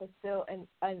access but still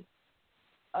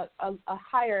a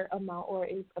higher amount or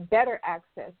a better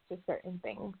access to certain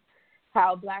things,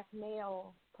 how black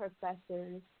male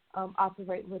professors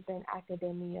operate within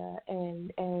academia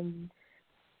and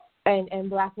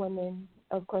black women,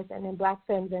 of course, and then black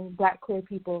femmes and black queer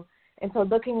people. And so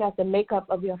looking at the makeup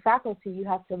of your faculty, you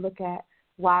have to look at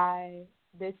why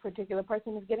this particular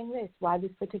person is getting this, why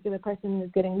this particular person is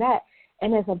getting that.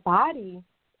 And as a body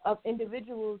of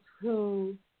individuals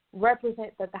who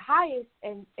represent the highest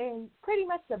and pretty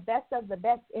much the best of the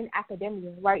best in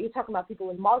academia, right? You're talking about people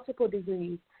with multiple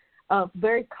degrees,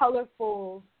 very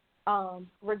colorful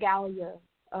regalia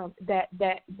that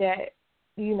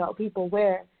people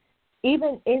wear.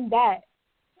 Even in that,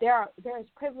 there is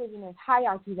privilege and there's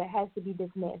hierarchy that has to be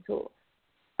dismantled.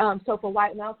 So for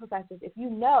white male professors, if you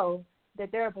know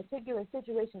that there are particular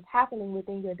situations happening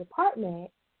within your department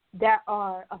that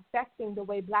are affecting the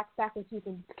way black faculty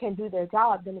can do their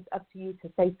job, then it's up to you to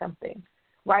say something,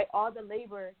 right? All the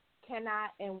labor cannot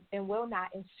and will not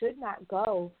and should not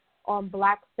go on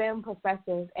black femme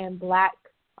professors and black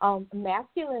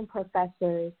masculine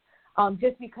professors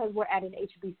just because we're at an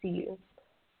HBCU,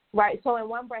 right? So in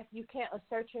one breath, you can't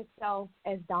assert yourself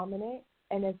as dominant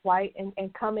and as white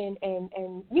and come in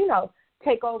and, you know,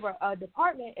 take over a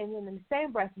department, and then in the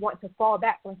same breath want to fall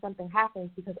back when something happens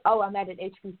because, oh, I'm at an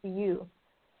HBCU.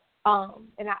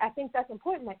 And I think that's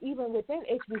important that even within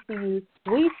HBCUs,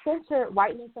 we center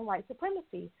whiteness and white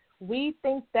supremacy. We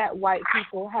think that white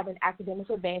people have an academic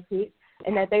advantage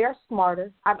and that they are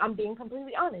smarter. I'm being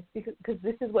completely honest because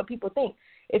this is what people think.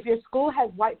 If your school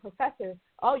has white professors,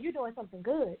 oh, you're doing something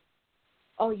good.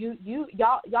 Oh,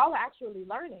 y'all are actually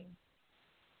learning.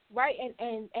 Right,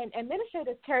 and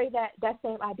administrators carry that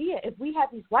same idea. If we have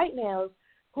these white males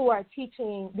who are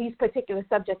teaching these particular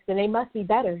subjects, then they must be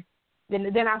better.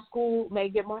 Then our school may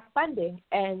get more funding.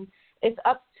 And it's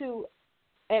up to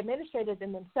administrators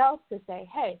and themselves to say,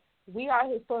 hey, we are a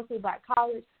historically black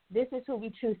college. This is who we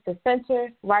choose to center,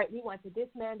 right? We want to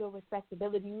dismantle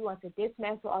respectability. We want to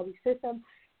dismantle all these systems.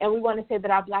 And we want to say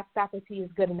that our black faculty is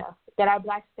good enough, that our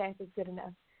black staff is good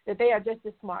enough, that they are just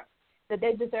as smart, that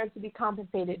they deserve to be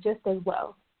compensated just as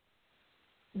well.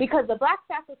 Because the black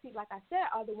faculty, like I said,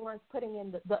 are the ones putting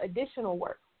in the additional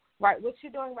work, right? What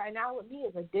you're doing right now with me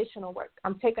is additional work.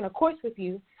 I'm taking a course with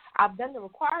you. I've done the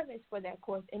requirements for that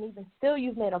course, and even still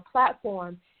you've made a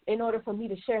platform in order for me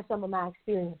to share some of my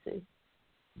experiences,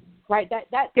 right?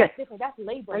 That's different. That's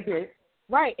labor. Okay.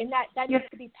 Right, and that needs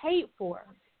to be paid for.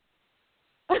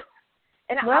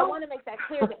 And I want to make that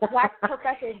clear that black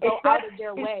professors go out of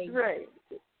their way. Right.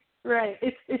 Right.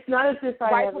 It's not as if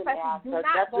I white haven't professors asked. do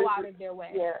not go out of their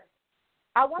way. Yeah.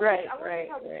 I want to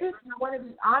tell the truth, and I want to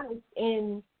be honest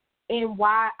in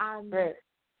why I'm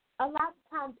a lot of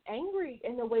times angry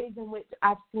in the ways in which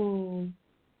I've seen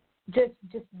just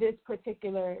this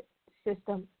particular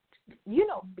system, you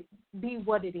know, be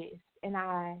what it is. And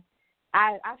I've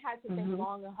had to think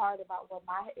long and hard about what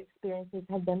my experiences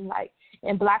have been like.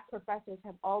 And black professors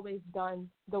have always done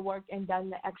the work and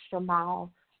done the extra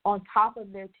mile on top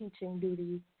of their teaching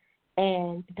duties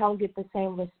and don't get the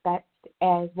same respect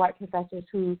as white professors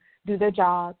who do their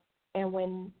job. And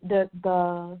when the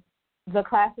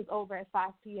class is over at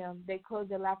 5 p.m., they close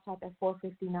their laptop at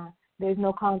 4:59. There's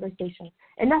no conversation.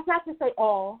 And that's not to say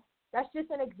all. That's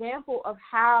just an example of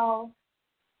how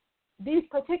these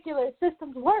particular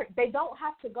systems work. They don't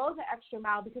have to go the extra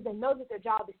mile because they know that their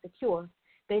job is secure.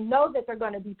 They know that they're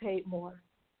going to be paid more.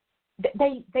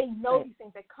 They know these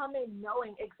things. They come in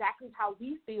knowing exactly how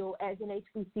we feel as an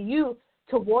HBCU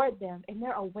toward them, and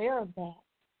they're aware of that.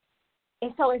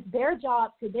 And so it's their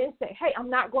job to then say, hey, I'm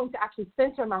not going to actually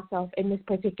censor myself in this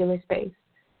particular space,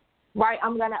 right?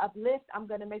 I'm going to uplift. I'm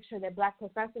going to make sure that black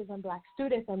professors and black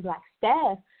students and black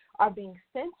staff are being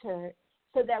centered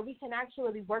so that we can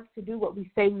actually work to do what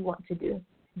we say we want to do.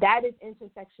 That is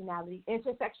intersectionality.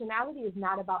 Intersectionality is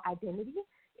not about identity.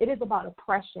 It is about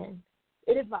oppression.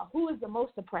 It is about who is the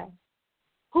most oppressed,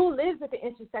 who lives at the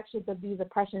intersections of these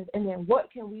oppressions, and then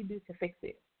what can we do to fix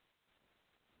it.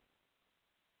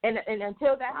 And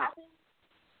until that happens,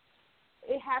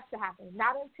 it has to happen.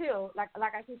 Not until, like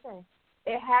I keep saying,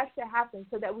 it has to happen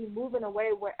so that we move in a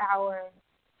way where our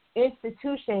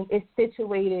institution is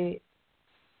situated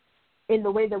in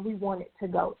the way that we want it to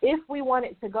go, if we want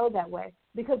it to go that way.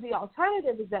 Because the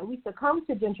alternative is that we succumb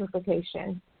to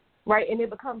gentrification, right? And it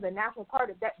becomes a natural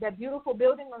part of that beautiful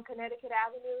building on Connecticut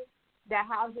Avenue that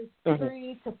houses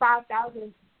 3,000 to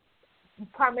 5,000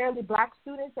 primarily black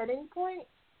students at any point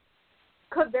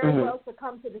could very well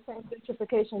succumb to the same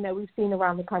gentrification that we've seen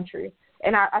around the country.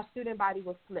 And our student body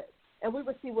will flip. And we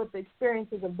will see what the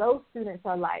experiences of those students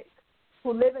are like,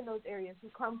 who live in those areas, who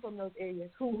come from those areas,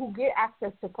 who get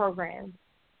access to programs,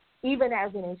 even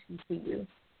as an HBCU.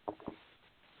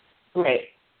 Right.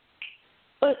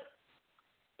 But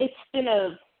it's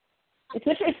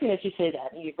interesting that you say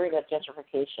that and you bring up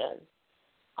gentrification.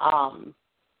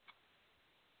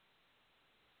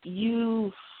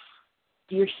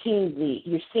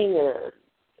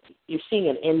 You're seeing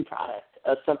an end product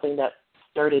of something that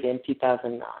started in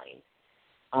 2009.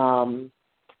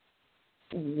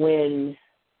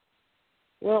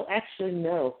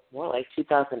 More like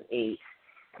 2008.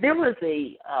 There was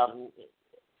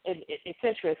it's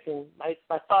interesting.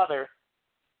 My father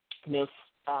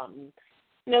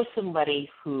knows somebody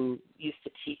who used to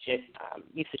teach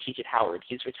at Howard.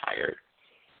 He's retired,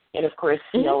 and of course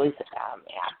he always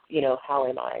asked, how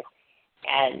am I?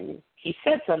 And he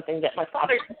said something that my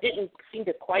father didn't seem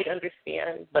to quite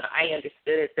understand, but I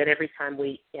understood it. That every time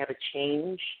we have a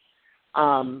change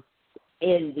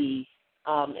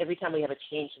every time we have a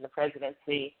change in the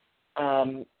presidency,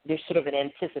 there's sort of an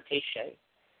anticipation.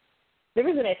 There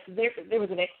was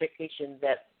an expectation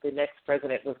that the next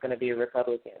president was going to be a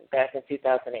Republican back in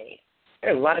 2008.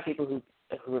 there are a lot of people who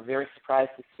were very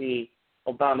surprised to see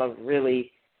Obama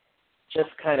really just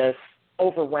kind of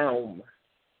overwhelm.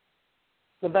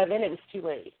 But by then it was too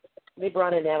late. They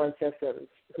brought in Alan Sessoms,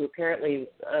 who apparently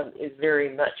is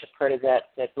very much a part of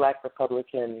that Black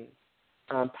Republican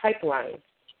pipeline.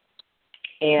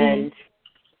 And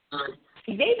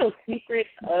he made no secret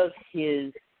of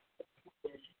his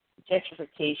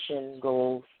gentrification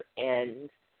goals, and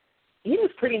he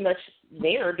was pretty much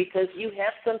there because you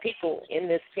have some people in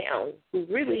this town who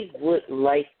really would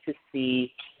like to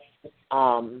see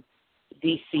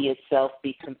D.C. itself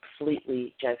be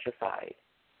completely gentrified.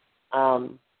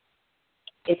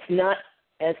 It's not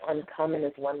as uncommon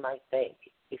as one might think.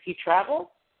 If you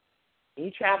travel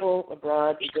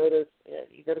abroad, you go to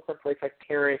some place like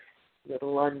Paris, you go to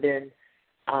London,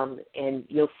 and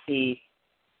you'll see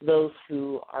those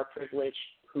who are privileged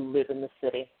who live in the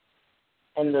city,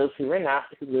 and those who are not,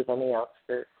 who live on the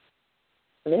outskirts.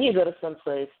 And then you go to some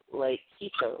place like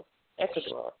Quito,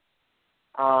 Ecuador,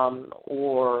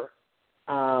 or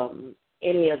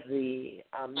any of the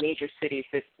major cities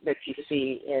that you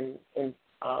see in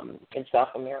South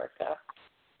America,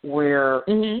 where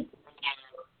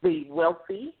the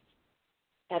wealthy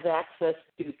have access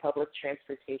to public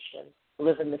transportation,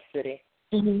 live in the city,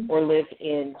 or live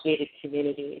in gated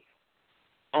communities,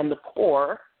 and the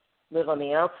poor live on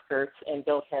the outskirts and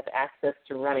don't have access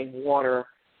to running water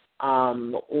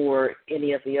or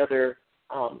any of the other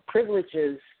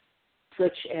privileges,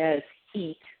 such as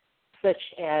heat, such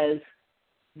as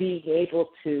being able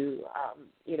to,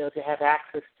 to have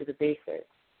access to the basics.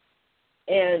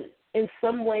 And in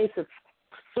some ways, it's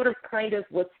sort of kind of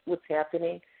what's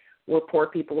happening, where poor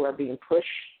people are being pushed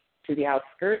to the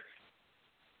outskirts,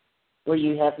 where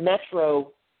you have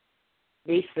Metro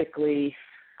basically,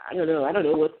 I don't know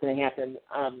what's going to happen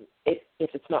if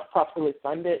it's not properly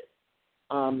funded,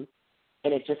 and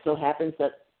it just so happens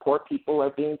that poor people are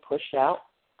being pushed out,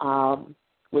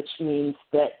 which means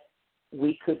that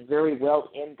we could very well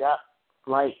end up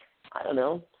like, I don't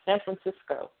know, San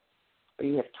Francisco, where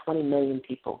you have 20 million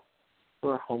people who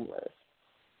are homeless.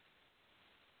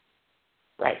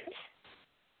 Right.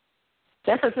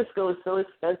 San Francisco is so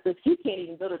expensive, you can't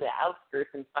even go to the outskirts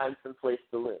and find some place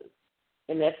to live.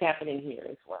 And that's happening here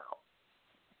as well.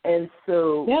 And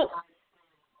so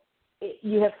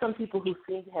you have some people who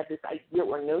seem to have this idea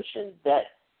or notion that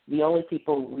the only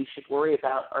people we should worry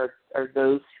about are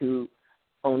those who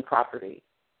own property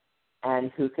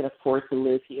and who can afford to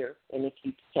live here. And if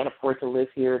you can't afford to live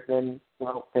here, then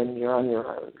you're on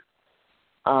your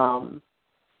own.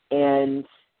 And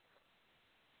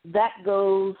that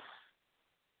goes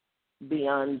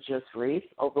beyond just race,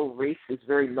 although race is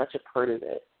very much a part of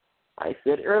it. I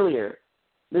said earlier,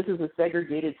 this is a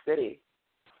segregated city.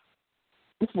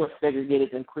 It's more segregated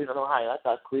than Cleveland, Ohio. I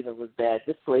thought Cleveland was bad.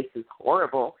 This place is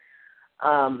horrible.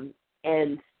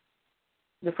 And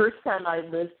the first time I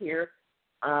lived here,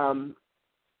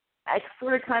 I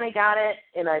sort of kind of got it,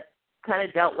 and I kind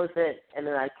of dealt with it. And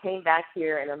then I came back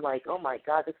here, and I'm like, oh, my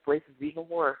God, this place is even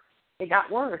worse. It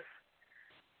got worse.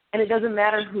 And it doesn't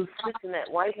matter who sits in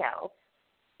that White House.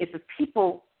 If the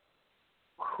people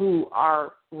who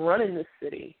are running the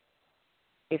city,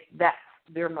 if that's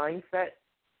their mindset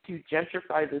to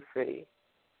gentrify the city,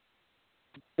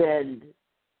 then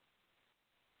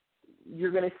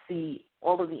you're going to see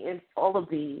all of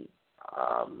the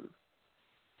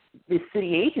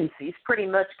city agencies pretty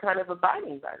much kind of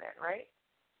abiding by that, right?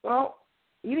 Well,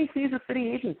 EDC is a city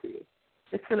agency.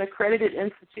 It's an accredited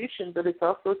institution, but it's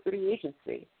also a city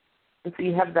agency. And so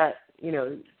you have that,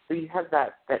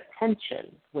 that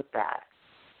tension with that.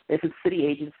 If a city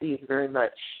agency is very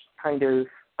much kind of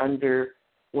under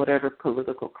whatever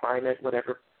political climate,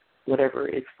 whatever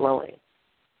is flowing.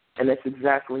 And that's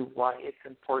exactly why it's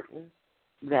important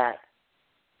that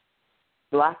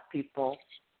Black people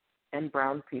and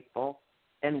brown people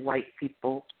and white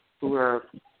people who are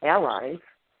allies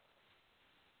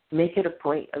make it a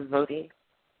point of voting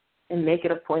and make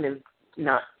it a point of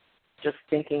not just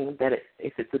thinking that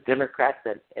if it's a Democrat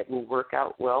that it will work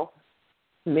out well.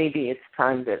 Maybe it's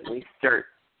time that we start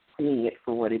seeing it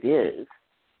for what it is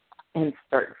and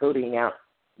start voting out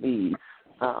these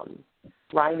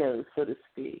rhinos, so to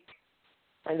speak.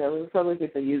 I know Republicans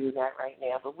are using that right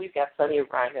now, but we've got plenty of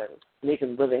rhinos. They've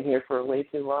been living here for way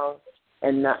too long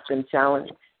and not been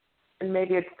challenged. And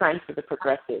maybe it's time for the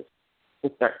progressives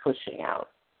to start pushing out.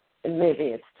 And maybe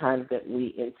it's time that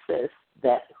we insist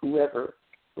that whoever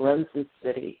runs this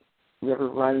city, whoever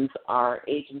runs our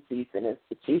agencies and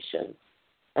institutions,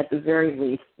 at the very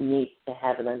least need to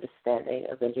have an understanding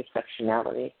of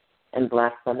intersectionality and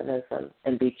Black feminism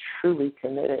and be truly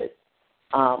committed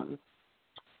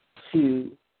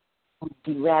to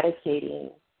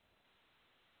eradicating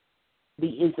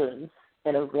the isms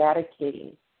and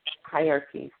eradicating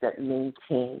hierarchies that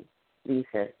maintain these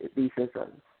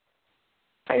isms.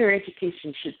 Higher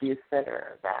education should be a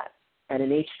center of that, and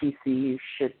an HBCU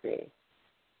should be.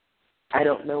 I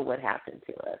don't know what happened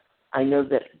to us. I know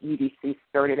that UDC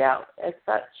started out as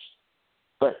such,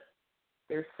 but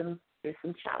there's some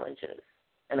challenges.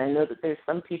 And I know that there's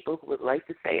some people who would like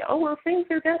to say, oh, well, things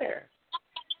are better.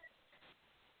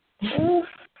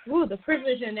 Ooh, the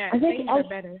privilege in that. Things are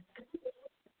better.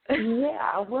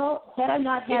 Yeah, well, had I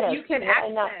not had if you can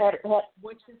access what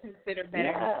you consider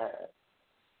better.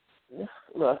 Yeah.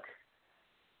 Look,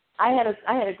 I had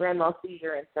a grand mal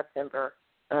seizure in September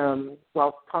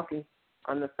while talking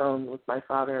on the phone with my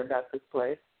father about this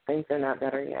place. Things are not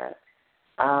better yet.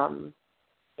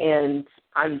 And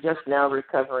I'm just now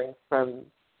recovering from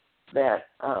that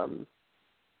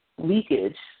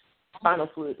leakage, spinal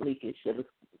fluid leakage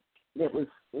that was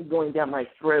going down my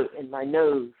throat and my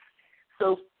nose.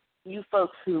 So you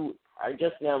folks who are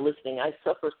just now listening, I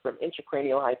suffer from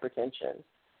intracranial hypertension.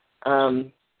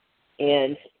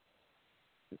 And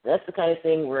that's the kind of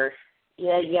thing where,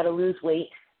 yeah, you got to lose weight,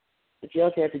 but you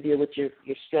also have to deal with your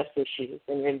stress issues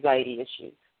and your anxiety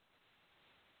issues.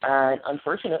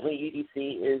 Unfortunately,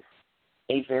 UDC is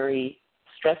a very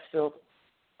stress-filled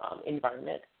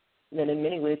environment that in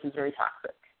many ways is very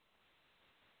toxic.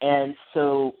 And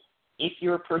so if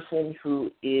you're a person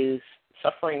who is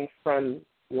suffering from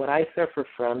what I suffer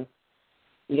from,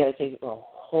 you got to take a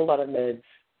whole lot of meds,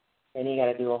 and you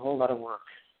got to do a whole lot of work.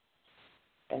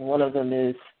 And one of them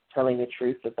is telling the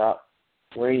truth about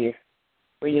where you're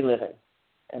living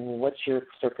and what your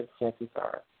circumstances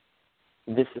are.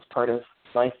 This is part of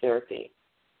my therapy,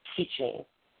 teaching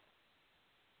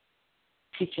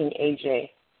AJ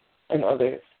and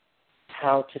others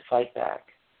how to fight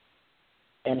back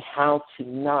and how to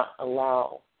not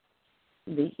allow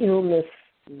the illness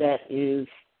that is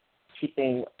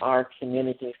keeping our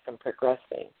community from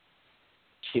progressing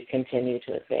to continue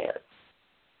to advance.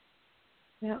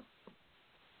 Yeah.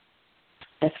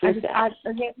 That's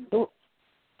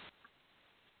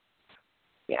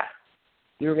yeah.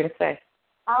 You were going to say?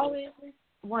 I always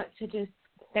want to just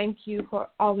thank you for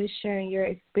always sharing your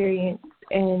experience.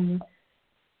 And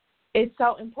it's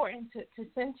so important to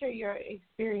center your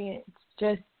experience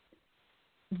just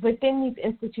within these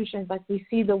institutions. Like, we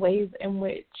see the ways in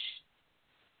which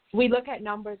we look at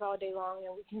numbers all day long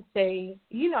and we can say,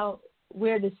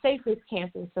 we're the safest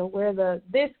campus, or we're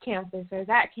this campus or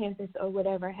that campus or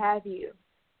whatever have you.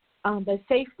 But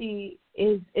safety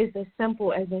is as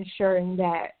simple as ensuring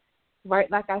that, right,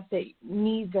 like I said,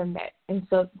 needs are met. And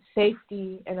so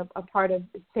safety and a part of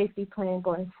the safety plan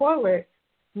going forward,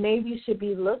 maybe you should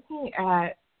be looking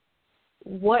at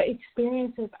what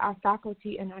experiences our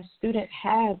faculty and our students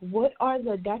have. What are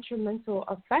the detrimental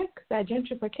effects that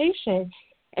gentrification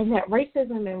and that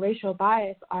racism and racial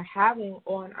bias are having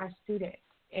on our students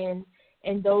and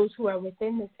those who are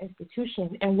within this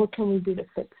institution, and what can we do to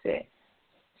fix it?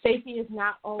 Safety is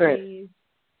not always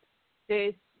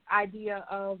this idea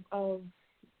of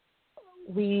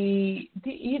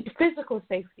physical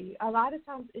safety. A lot of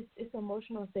times it's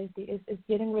emotional safety. It's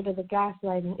getting rid of the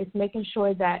gaslighting. It's making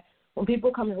sure that when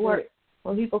people come to work,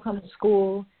 when people come to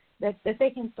school, that they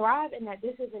can thrive, and that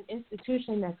this is an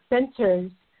institution that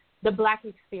centers the Black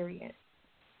experience.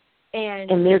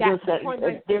 And there goes that word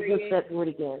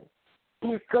again.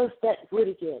 There goes that word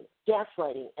again,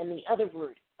 gaslighting, and the other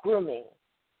word, grooming.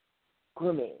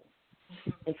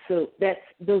 And so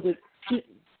those are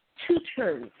two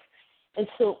terms. And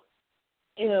so,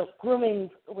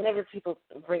 grooming, whenever people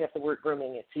bring up the word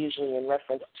grooming, it's usually in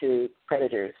reference to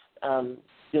predators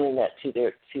doing that to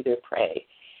their prey.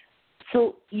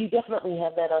 So you definitely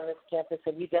have that on this campus,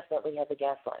 and you definitely have the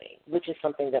gaslighting, which is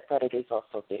something that predators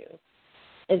also do.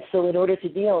 And so in order to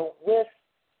deal with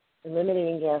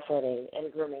eliminating gaslighting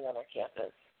and grooming on our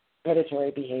campus,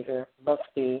 predatory behavior must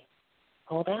be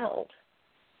called out.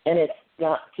 And it's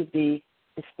got to be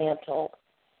dismantled.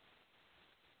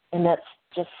 And that's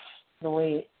just the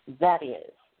way that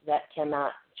is. That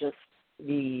cannot just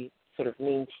be sort of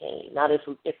maintained, not if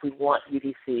we want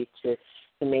UDC to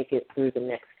make it through the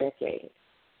next decade.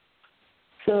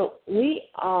 So we've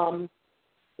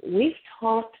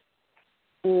talked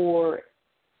for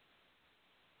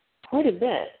quite a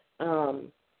bit.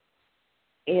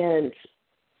 And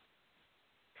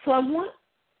so I want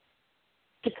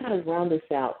to kind of round this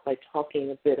out by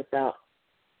talking a bit about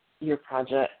your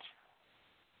project.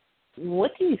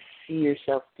 What do you see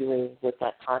yourself doing with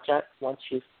that project once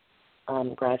you've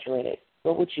graduated?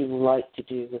 What would you like to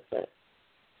do with it?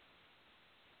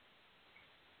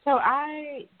 So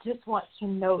I just want to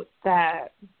note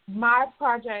that my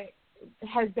project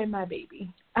has been my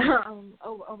baby.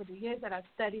 Over the years that I've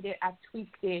studied it, I've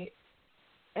tweaked it,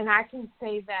 and I can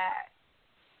say that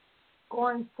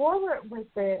going forward with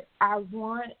it, I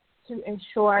want to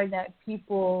ensure that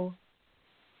people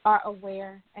are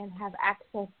aware and have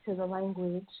access to the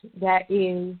language that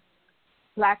is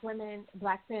Black women,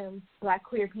 Black femmes, Black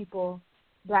queer people,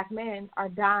 Black men are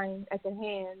dying at the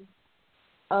hands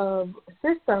of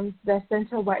systems that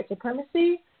center white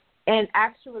supremacy and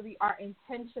actually are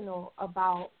intentional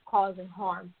about causing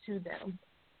harm to them.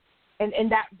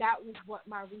 And that was what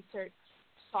my research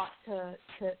sought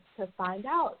to find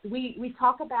out. We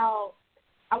talk about,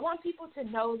 I want people to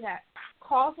know that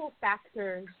causal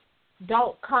factors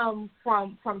don't come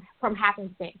from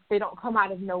happenstance. They don't come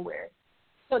out of nowhere.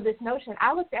 So this notion,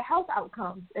 I looked at health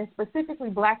outcomes, and specifically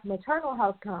Black maternal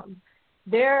health outcomes.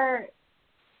 There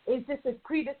is just this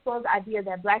predisposed idea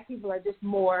that Black people are just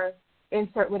more,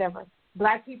 insert whatever.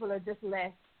 Black people are just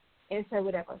less, insert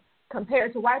whatever.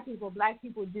 Compared to white people, Black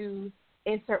people do,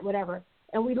 insert whatever.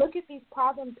 And we look at these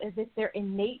problems as if they're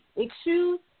innate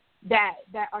issues that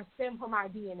are stem from our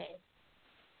DNA,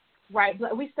 right?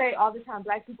 We say all the time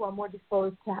Black people are more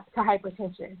disposed to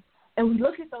hypertension. And we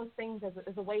look at those things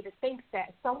as a way to think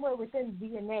that somewhere within the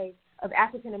DNA of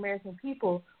African-American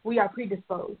people, we are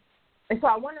predisposed. And so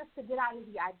I want us to get out of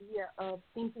the idea of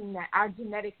thinking that our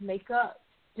genetic makeup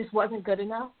just wasn't good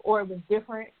enough, or it was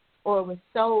different, or it was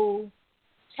so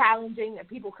challenging that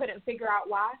people couldn't figure out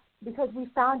why, because we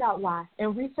found out why.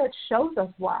 And research shows us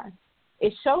why.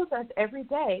 It shows us every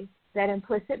day that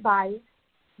implicit bias,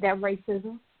 that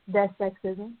racism, that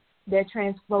sexism, that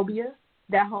transphobia,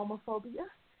 that homophobia,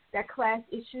 that class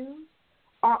issues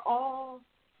are all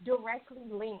directly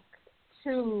linked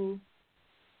to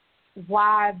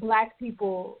why Black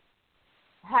people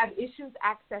have issues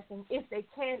accessing, if they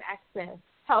can access,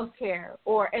 healthcare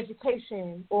or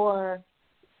education or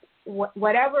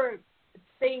whatever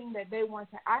thing that they want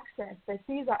to access, that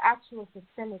these are actual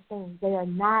systemic things. They are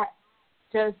not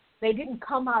just, they didn't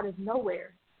come out of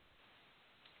nowhere.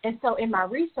 And so in my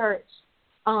research,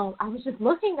 I was just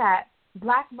looking at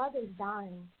Black mothers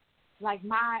dying. Like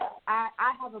I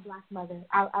have a Black mother.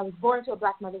 I was born to a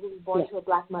Black mother who was born to a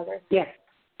Black mother. Yes.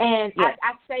 And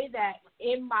I say that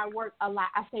in my work a lot.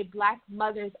 I say Black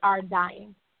mothers are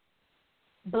dying.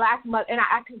 Black mother, and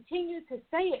I continue to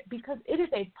say it because it is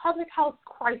a public health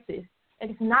crisis,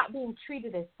 and it's not being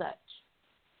treated as such.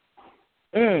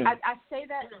 I say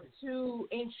that to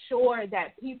ensure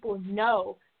that people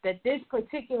know that this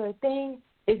particular thing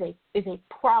is a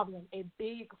problem, a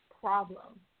big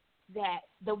problem. That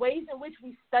the ways in which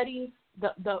we study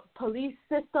the police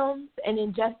systems and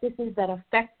injustices that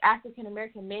affect African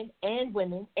American men and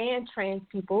women and trans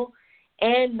people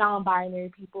and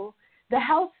non-binary people, the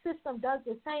health system does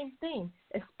the same thing,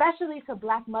 especially to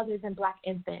Black mothers and Black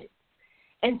infants.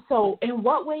 And so in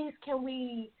what ways can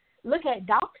we look at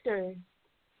doctors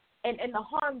and the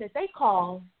harm that they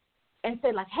cause and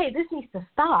say, like, hey, this needs to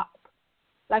stop?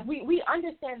 Like, we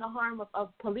understand the harm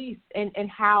of police and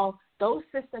how those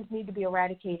systems need to be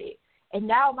eradicated. And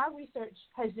now my research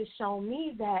has just shown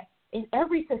me that in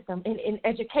every system, in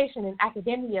education, in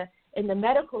academia, in the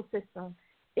medical system,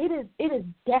 it is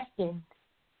destined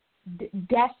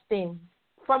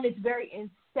from its very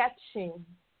inception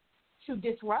to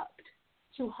disrupt,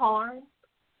 to harm,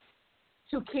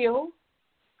 to kill,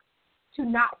 to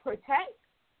not protect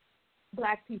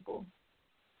Black people.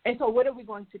 And so what are we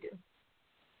going to do?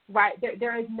 Right?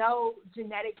 There is no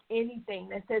genetic anything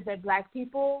that says that Black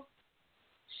people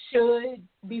should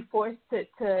be forced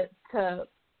to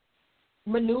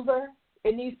maneuver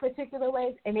in these particular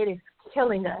ways, and it is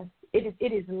killing us. It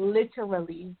is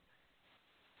literally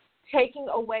taking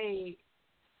away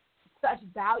such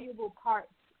valuable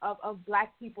parts of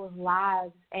Black people's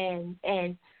lives and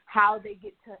how they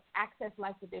get to access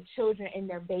life with their children and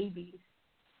their babies.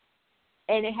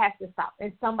 And it has to stop,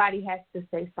 and somebody has to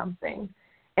say something.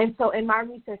 And so in my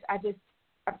research,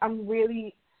 I'm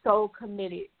really so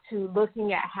committed to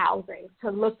looking at housing, to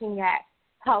looking at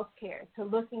healthcare, to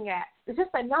looking at just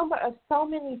a number of so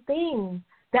many things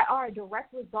that are a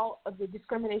direct result of the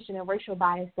discrimination and racial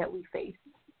bias that we face.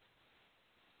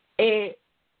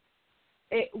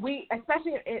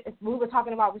 Especially if we were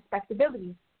talking about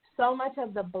respectability, so much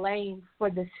of the blame for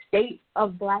the state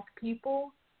of Black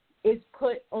people is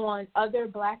put on other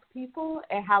Black people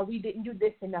and how we didn't do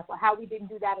this enough or how we didn't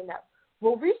do that enough.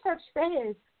 Well, research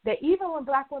says that even when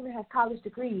Black women have college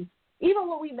degrees, even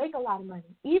when we make a lot of money,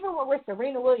 even when we're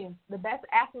Serena Williams, the best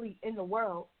athlete in the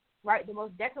world, right, the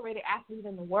most decorated athlete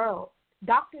in the world,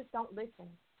 doctors don't listen.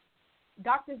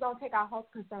 doctors don't take our health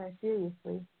concerns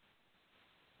seriously.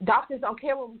 Doctors don't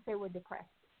care when we say we're depressed.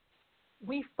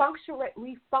 We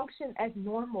function as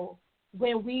normal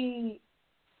when we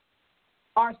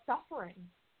are suffering,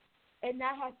 and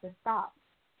that has to stop,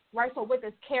 right? So what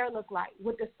does care look like?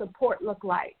 What does support look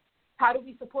like? How do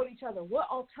we support each other? What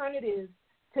alternatives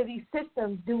to these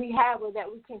systems do we have or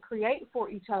that we can create for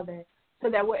each other so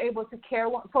that we're able to care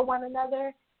for one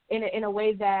another in a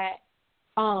way that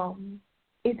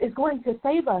is going to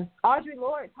save us? Audre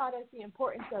Lorde taught us the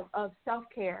importance of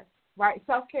self-care, right?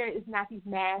 Self-care is not these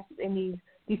masks and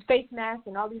these face masks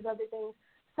and all these other things.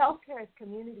 Self-care is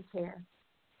community care.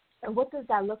 And what does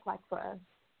that look like for us?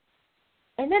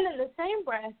 And then in the same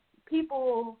breath,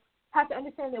 people have to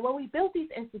understand that when we build these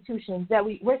institutions, that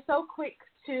we're so quick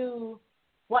to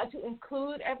want to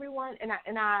include everyone, and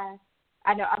I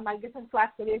know I might get some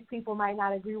flack for this. People might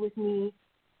not agree with me.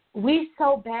 We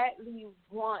so badly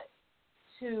want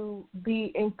to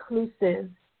be inclusive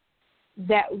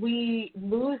that we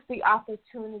lose the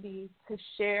opportunity to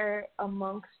share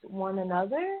amongst one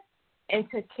another and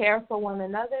to care for one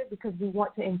another because we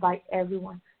want to invite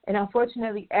everyone. And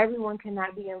unfortunately, everyone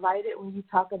cannot be invited when you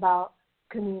talk about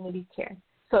community care.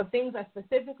 So if things are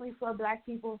specifically for Black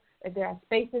people, if there are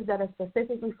spaces that are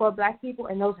specifically for Black people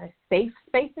and those are safe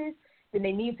spaces, then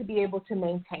they need to be able to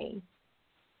maintain.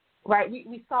 Right?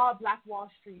 We saw Black Wall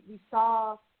Street. We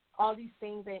saw all these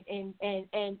things,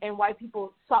 and white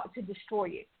people sought to destroy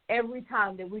it every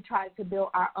time that we tried to build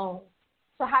our own.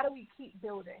 So how do we keep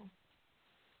building?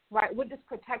 Right? What does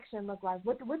protection look like?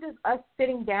 What does us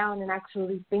sitting down and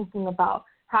actually thinking about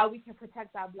how we can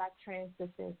protect our Black trans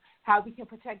sisters, how we can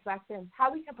protect Black femmes,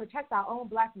 how we can protect our own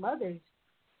Black mothers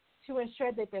to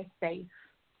ensure that they're safe.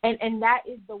 And that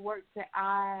is the work that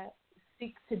I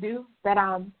seek to do, that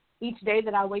each day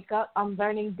that I wake up, I'm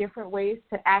learning different ways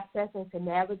to access and to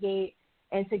navigate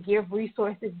and to give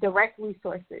resources, direct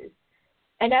resources.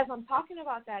 And as I'm talking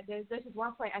about that, there's just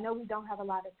one point. I know we don't have a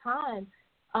lot of time.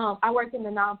 I work in the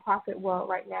nonprofit world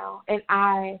right now, and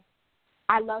I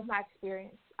love my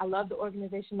experience. I love the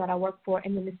organization that I work for,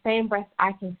 and in the same breath,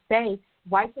 I can say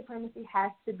white supremacy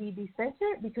has to be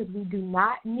decentered because we do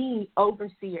not need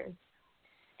overseers.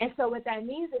 And so what that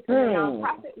means is in the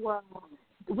nonprofit world,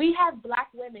 we have Black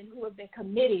women who have been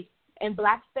committed and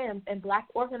Black femmes and Black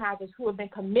organizers who have been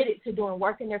committed to doing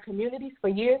work in their communities for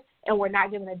years, and we're not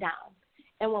giving a dime.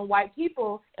 And when white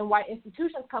people and white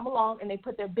institutions come along and they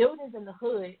put their buildings in the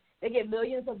hood, they get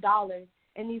millions of dollars.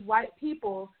 And these white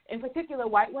people, in particular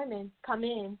white women, come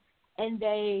in and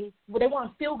they want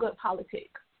to feel good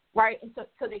politics, right? And so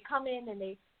they come in and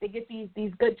they get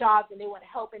these good jobs and they want to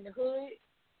help in the hood.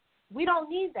 We don't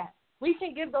need that. We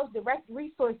can give those direct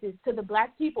resources to the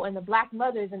Black people and the Black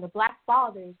mothers and the Black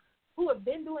fathers who have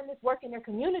been doing this work in their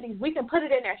communities. We can put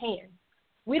it in their hands.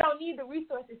 We don't need the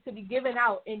resources to be given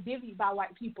out and divvied by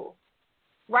white people,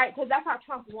 right? Because that's how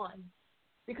Trump won.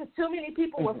 Because too many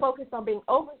people were focused on being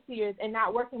overseers and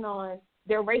not working on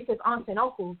their racist aunts and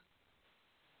uncles,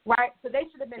 right? So they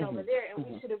should have been over there, and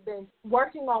we should have been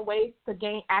working on ways to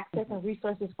gain access and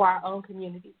resources for our own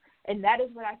communities. And that is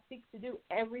what I seek to do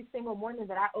every single morning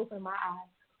that I open my eyes.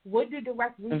 What do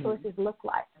direct resources look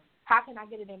like? How can I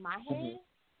get it in my hand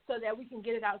so that we can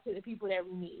get it out to the people that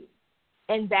we need?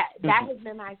 And that has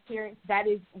been my experience. That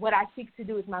is what I seek to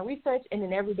do with my research and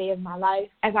in every day of my life.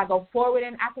 As I go forward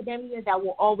in academia, that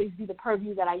will always be the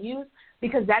purview that I use,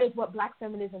 because that is what Black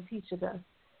feminism teaches us.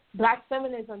 Black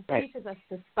feminism teaches us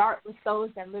to start with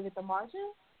those that live at the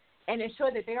margins and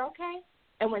ensure that they're okay.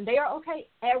 And when they are okay,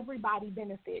 everybody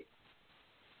benefits.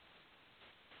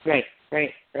 Right.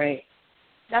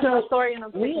 That's my story, and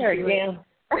I'm we are down.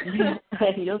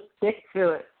 You'll stick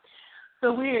to it.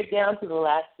 So we are down to the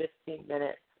last 15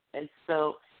 minutes, and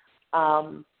so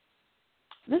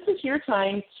this is your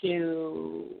time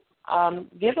to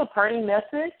give a parting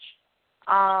message,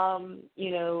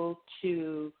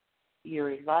 to your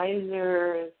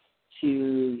advisors,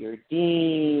 to your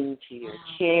dean, to your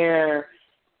chair,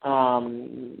 our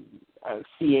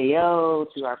CAO,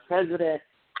 to our president,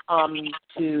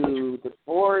 to the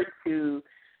board, to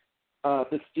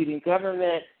the student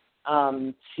government,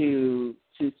 to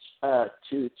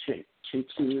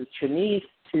Trinice,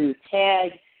 to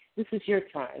TAG. This is your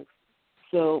time.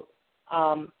 So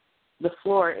the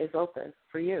floor is open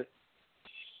for you.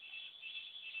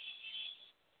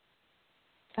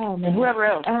 Oh, man. And whoever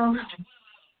else.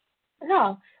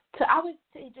 No. So I would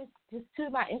say just to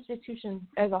my institution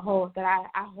as a whole that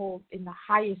I hold in the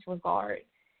highest regard.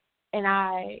 And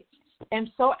I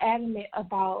am so adamant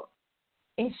about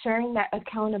ensuring that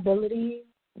accountability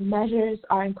measures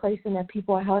are in place and that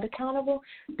people are held accountable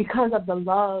because of the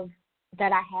love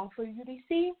that I have for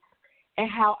UDC. and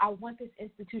how I want this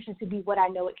institution to be what I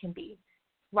know it can be,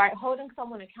 right? Holding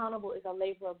someone accountable is a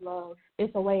labor of love.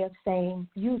 It's a way of saying,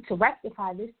 you to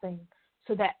rectify this thing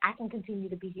so that I can continue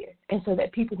to be here and so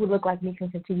that people who look like me can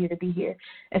continue to be here.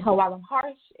 And so while I'm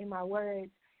harsh in my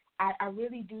words, I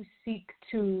really do seek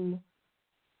to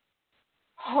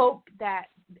hope that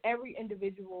every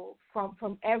individual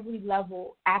from every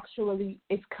level actually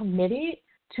is committed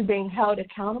to being held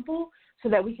accountable so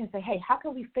that we can say, hey, how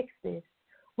can we fix this?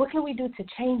 What can we do to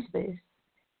change this?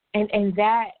 And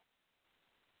that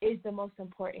is the most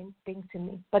important thing to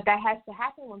me. But that has to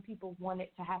happen when people want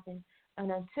it to happen. And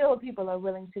until people are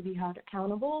willing to be held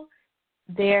accountable,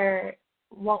 there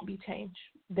won't be change.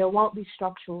 There won't be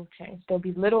structural change. There'll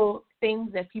be little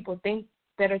things that people think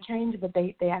that are change, but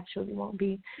they actually won't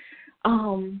be.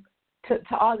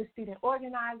 To all the student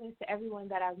organizers, to everyone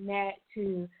that I've met,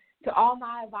 to all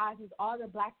my advisors, all the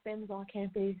Black femmes on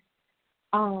campus,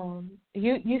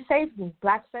 you saved me.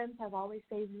 Black femmes have always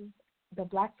saved me. The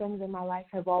Black femmes in my life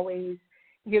have always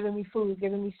given me food,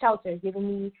 given me shelter, given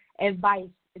me advice,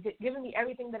 given me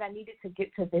everything that I needed to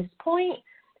get to this point.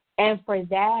 And for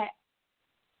that,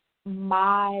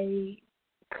 my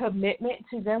commitment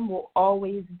to them will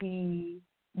always be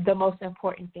the most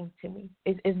important thing to me,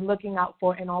 is looking out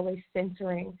for and always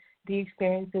centering the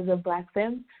experiences of Black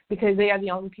femmes, because they are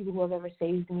the only people who have ever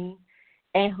saved me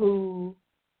and who,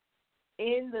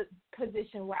 in the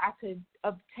position where I could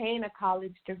obtain a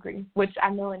college degree, which I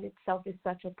know in itself is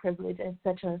such a privilege and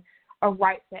such a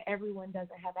right that everyone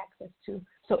doesn't have access to.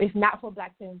 So if not for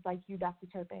Black femmes like you, Dr.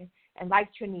 Turpin, and like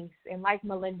Trinice, and like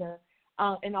Melinda,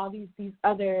 and all these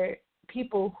other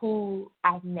people who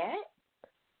I've met,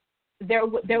 there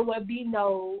would be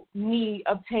no me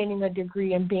obtaining a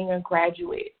degree and being a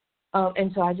graduate.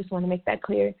 And so I just want to make that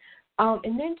clear.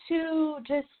 And then to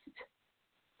just,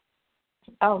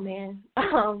 to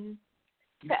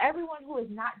everyone who is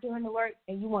not doing the work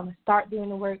and you want to start doing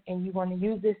the work and you want to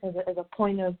use this as a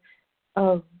point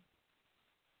of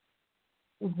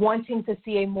wanting to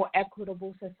see a more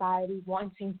equitable society,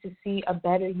 wanting to see a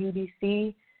better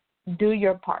UDC, do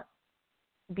your part.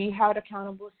 Be held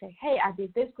accountable. Say, hey, I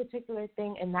did this particular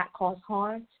thing and that caused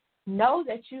harm. Know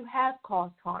that you have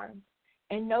caused harm.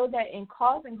 And know that in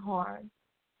causing harm,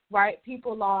 right,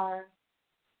 people are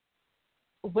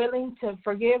willing to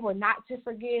forgive or not to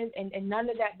forgive, and none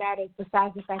of that matters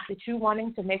besides the fact that you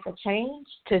wanting to make a change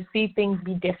to see things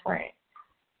be different.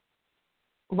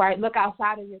 Right? Look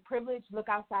outside of your privilege, look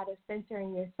outside of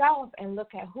centering yourself, and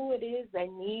look at who it is that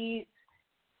needs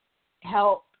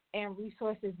help and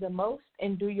resources the most,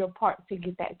 and do your part to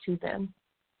get that to them.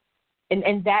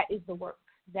 And that is the work.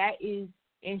 That is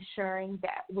ensuring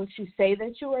that what you say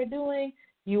that you are doing,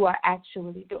 you are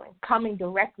actually doing, coming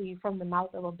directly from the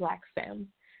mouth of a Black femme.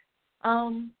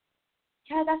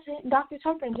 Yeah, that's it. Dr.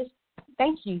 Turpin, just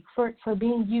thank you for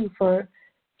being you, for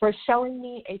showing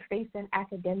me a face in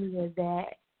academia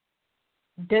that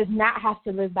does not have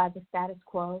to live by the status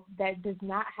quo, that does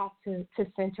not have to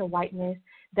center whiteness,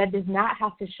 that does not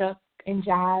have to shuck and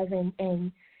jive,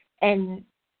 and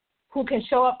who can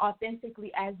show up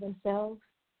authentically as themselves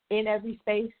in every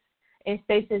space, in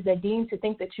spaces that deem to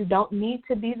think that you don't need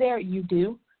to be there. You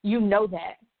do. You know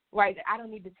that, right? I don't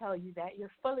need to tell you that.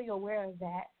 You're fully aware of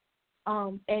that.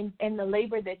 And the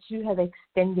labor that you have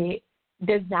extended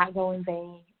does not go in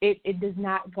vain. It does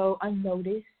not go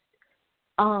unnoticed.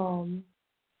 And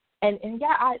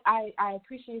yeah, I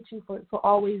appreciate you for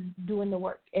always doing the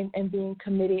work and being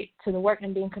committed to the work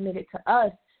and being committed to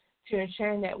us, to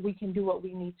ensuring that we can do what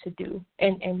we need to do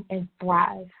and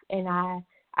thrive. And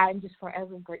I'm just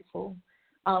forever grateful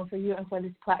for you and for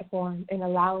this platform and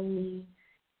allowing me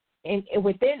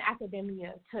within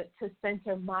academia to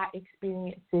center my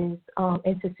experiences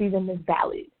and to see them as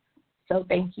valid. So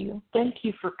thank you. Thank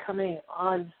you for coming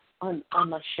on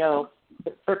my show.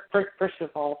 First of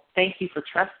all, thank you for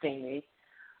trusting me.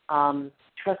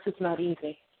 Trust is not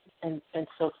easy, and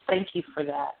so thank you for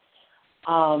that.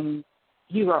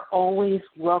 You are always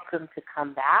welcome to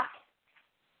come back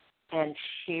and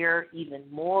share even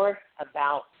more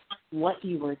about what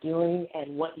you are doing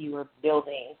and what you are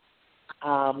building.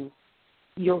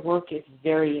 Your work is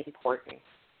very important.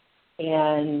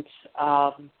 And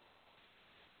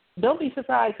don't be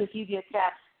surprised if you get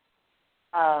tapped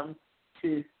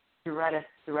to write a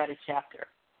chapter.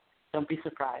 Don't be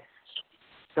surprised.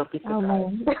 Don't be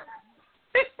surprised.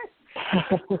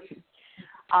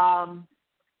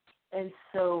 And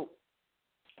so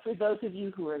for those of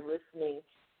you who are listening,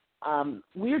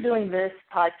 we're doing this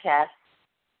podcast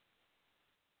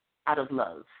out of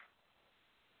love.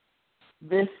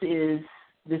 This is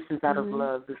out of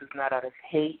love. This is not out of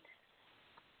hate.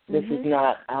 This is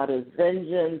not out of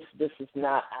vengeance. This is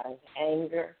not out of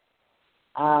anger.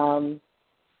 And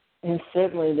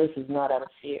certainly this is not out of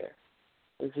fear.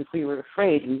 Because if we were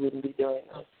afraid, we wouldn't be doing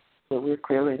this. But we're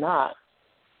clearly not.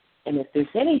 And if there's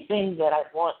anything that I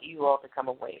want you all to come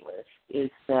away with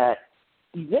is that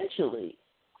eventually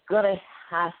you're going to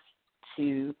have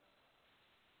to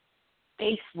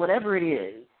face whatever it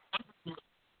is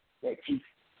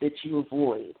that you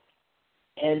avoid,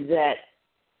 and that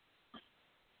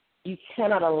you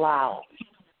cannot allow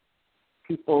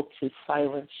people to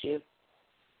silence you.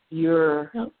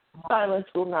 Your silence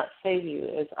will not save you,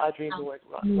 as Audre Lorde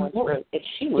once wrote, and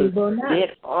she was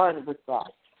dead on with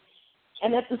that.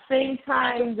 And at the same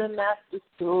time, the master's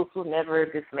tools will never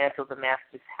dismantle the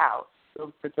master's house.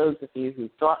 So for those of you who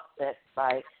thought that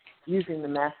by using the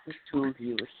master's tools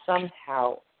you were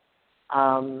somehow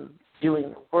doing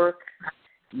the work,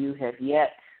 you have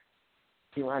yet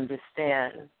to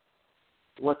understand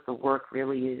what the work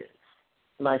really is.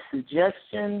 My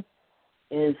suggestion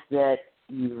is that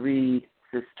you read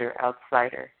Sister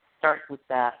Outsider. Start with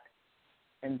that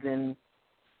and then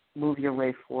move your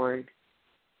way forward.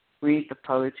 Read the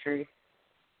poetry.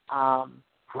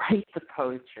 Write the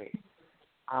poetry.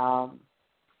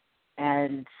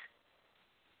 And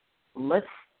let's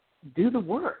do the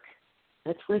work.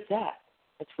 That's where it's at.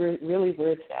 That's really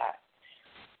where it's at.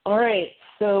 All right.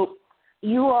 So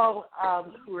you all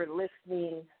who are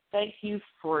listening, thank you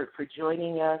for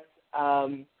joining us.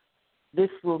 This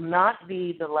will not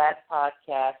be the last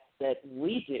podcast that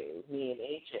we do, me and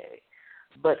AJ.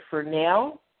 But for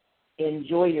now,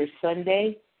 enjoy your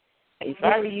Sunday. If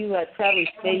I were you, I'd probably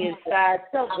stay inside.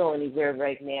 Don't go anywhere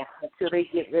right now until they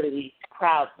get rid of these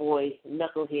Proud Boys,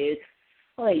 knuckleheads.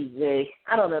 Crazy.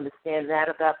 I don't understand that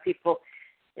about people.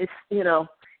 It's,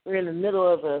 we're in the middle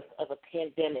of a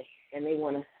pandemic, and they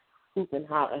want to hoop and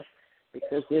holler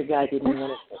because their guy didn't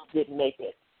make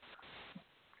it.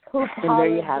 And there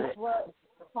you have it.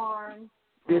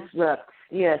 Disrupt.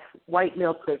 Yes, white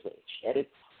male privilege at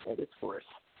its worst.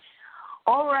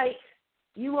 All right.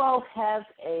 You all have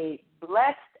a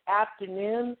blessed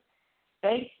afternoon.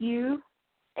 Thank you,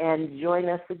 and join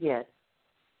us again.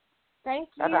 Thank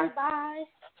you. Bye-bye.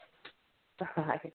 Bye. Bye.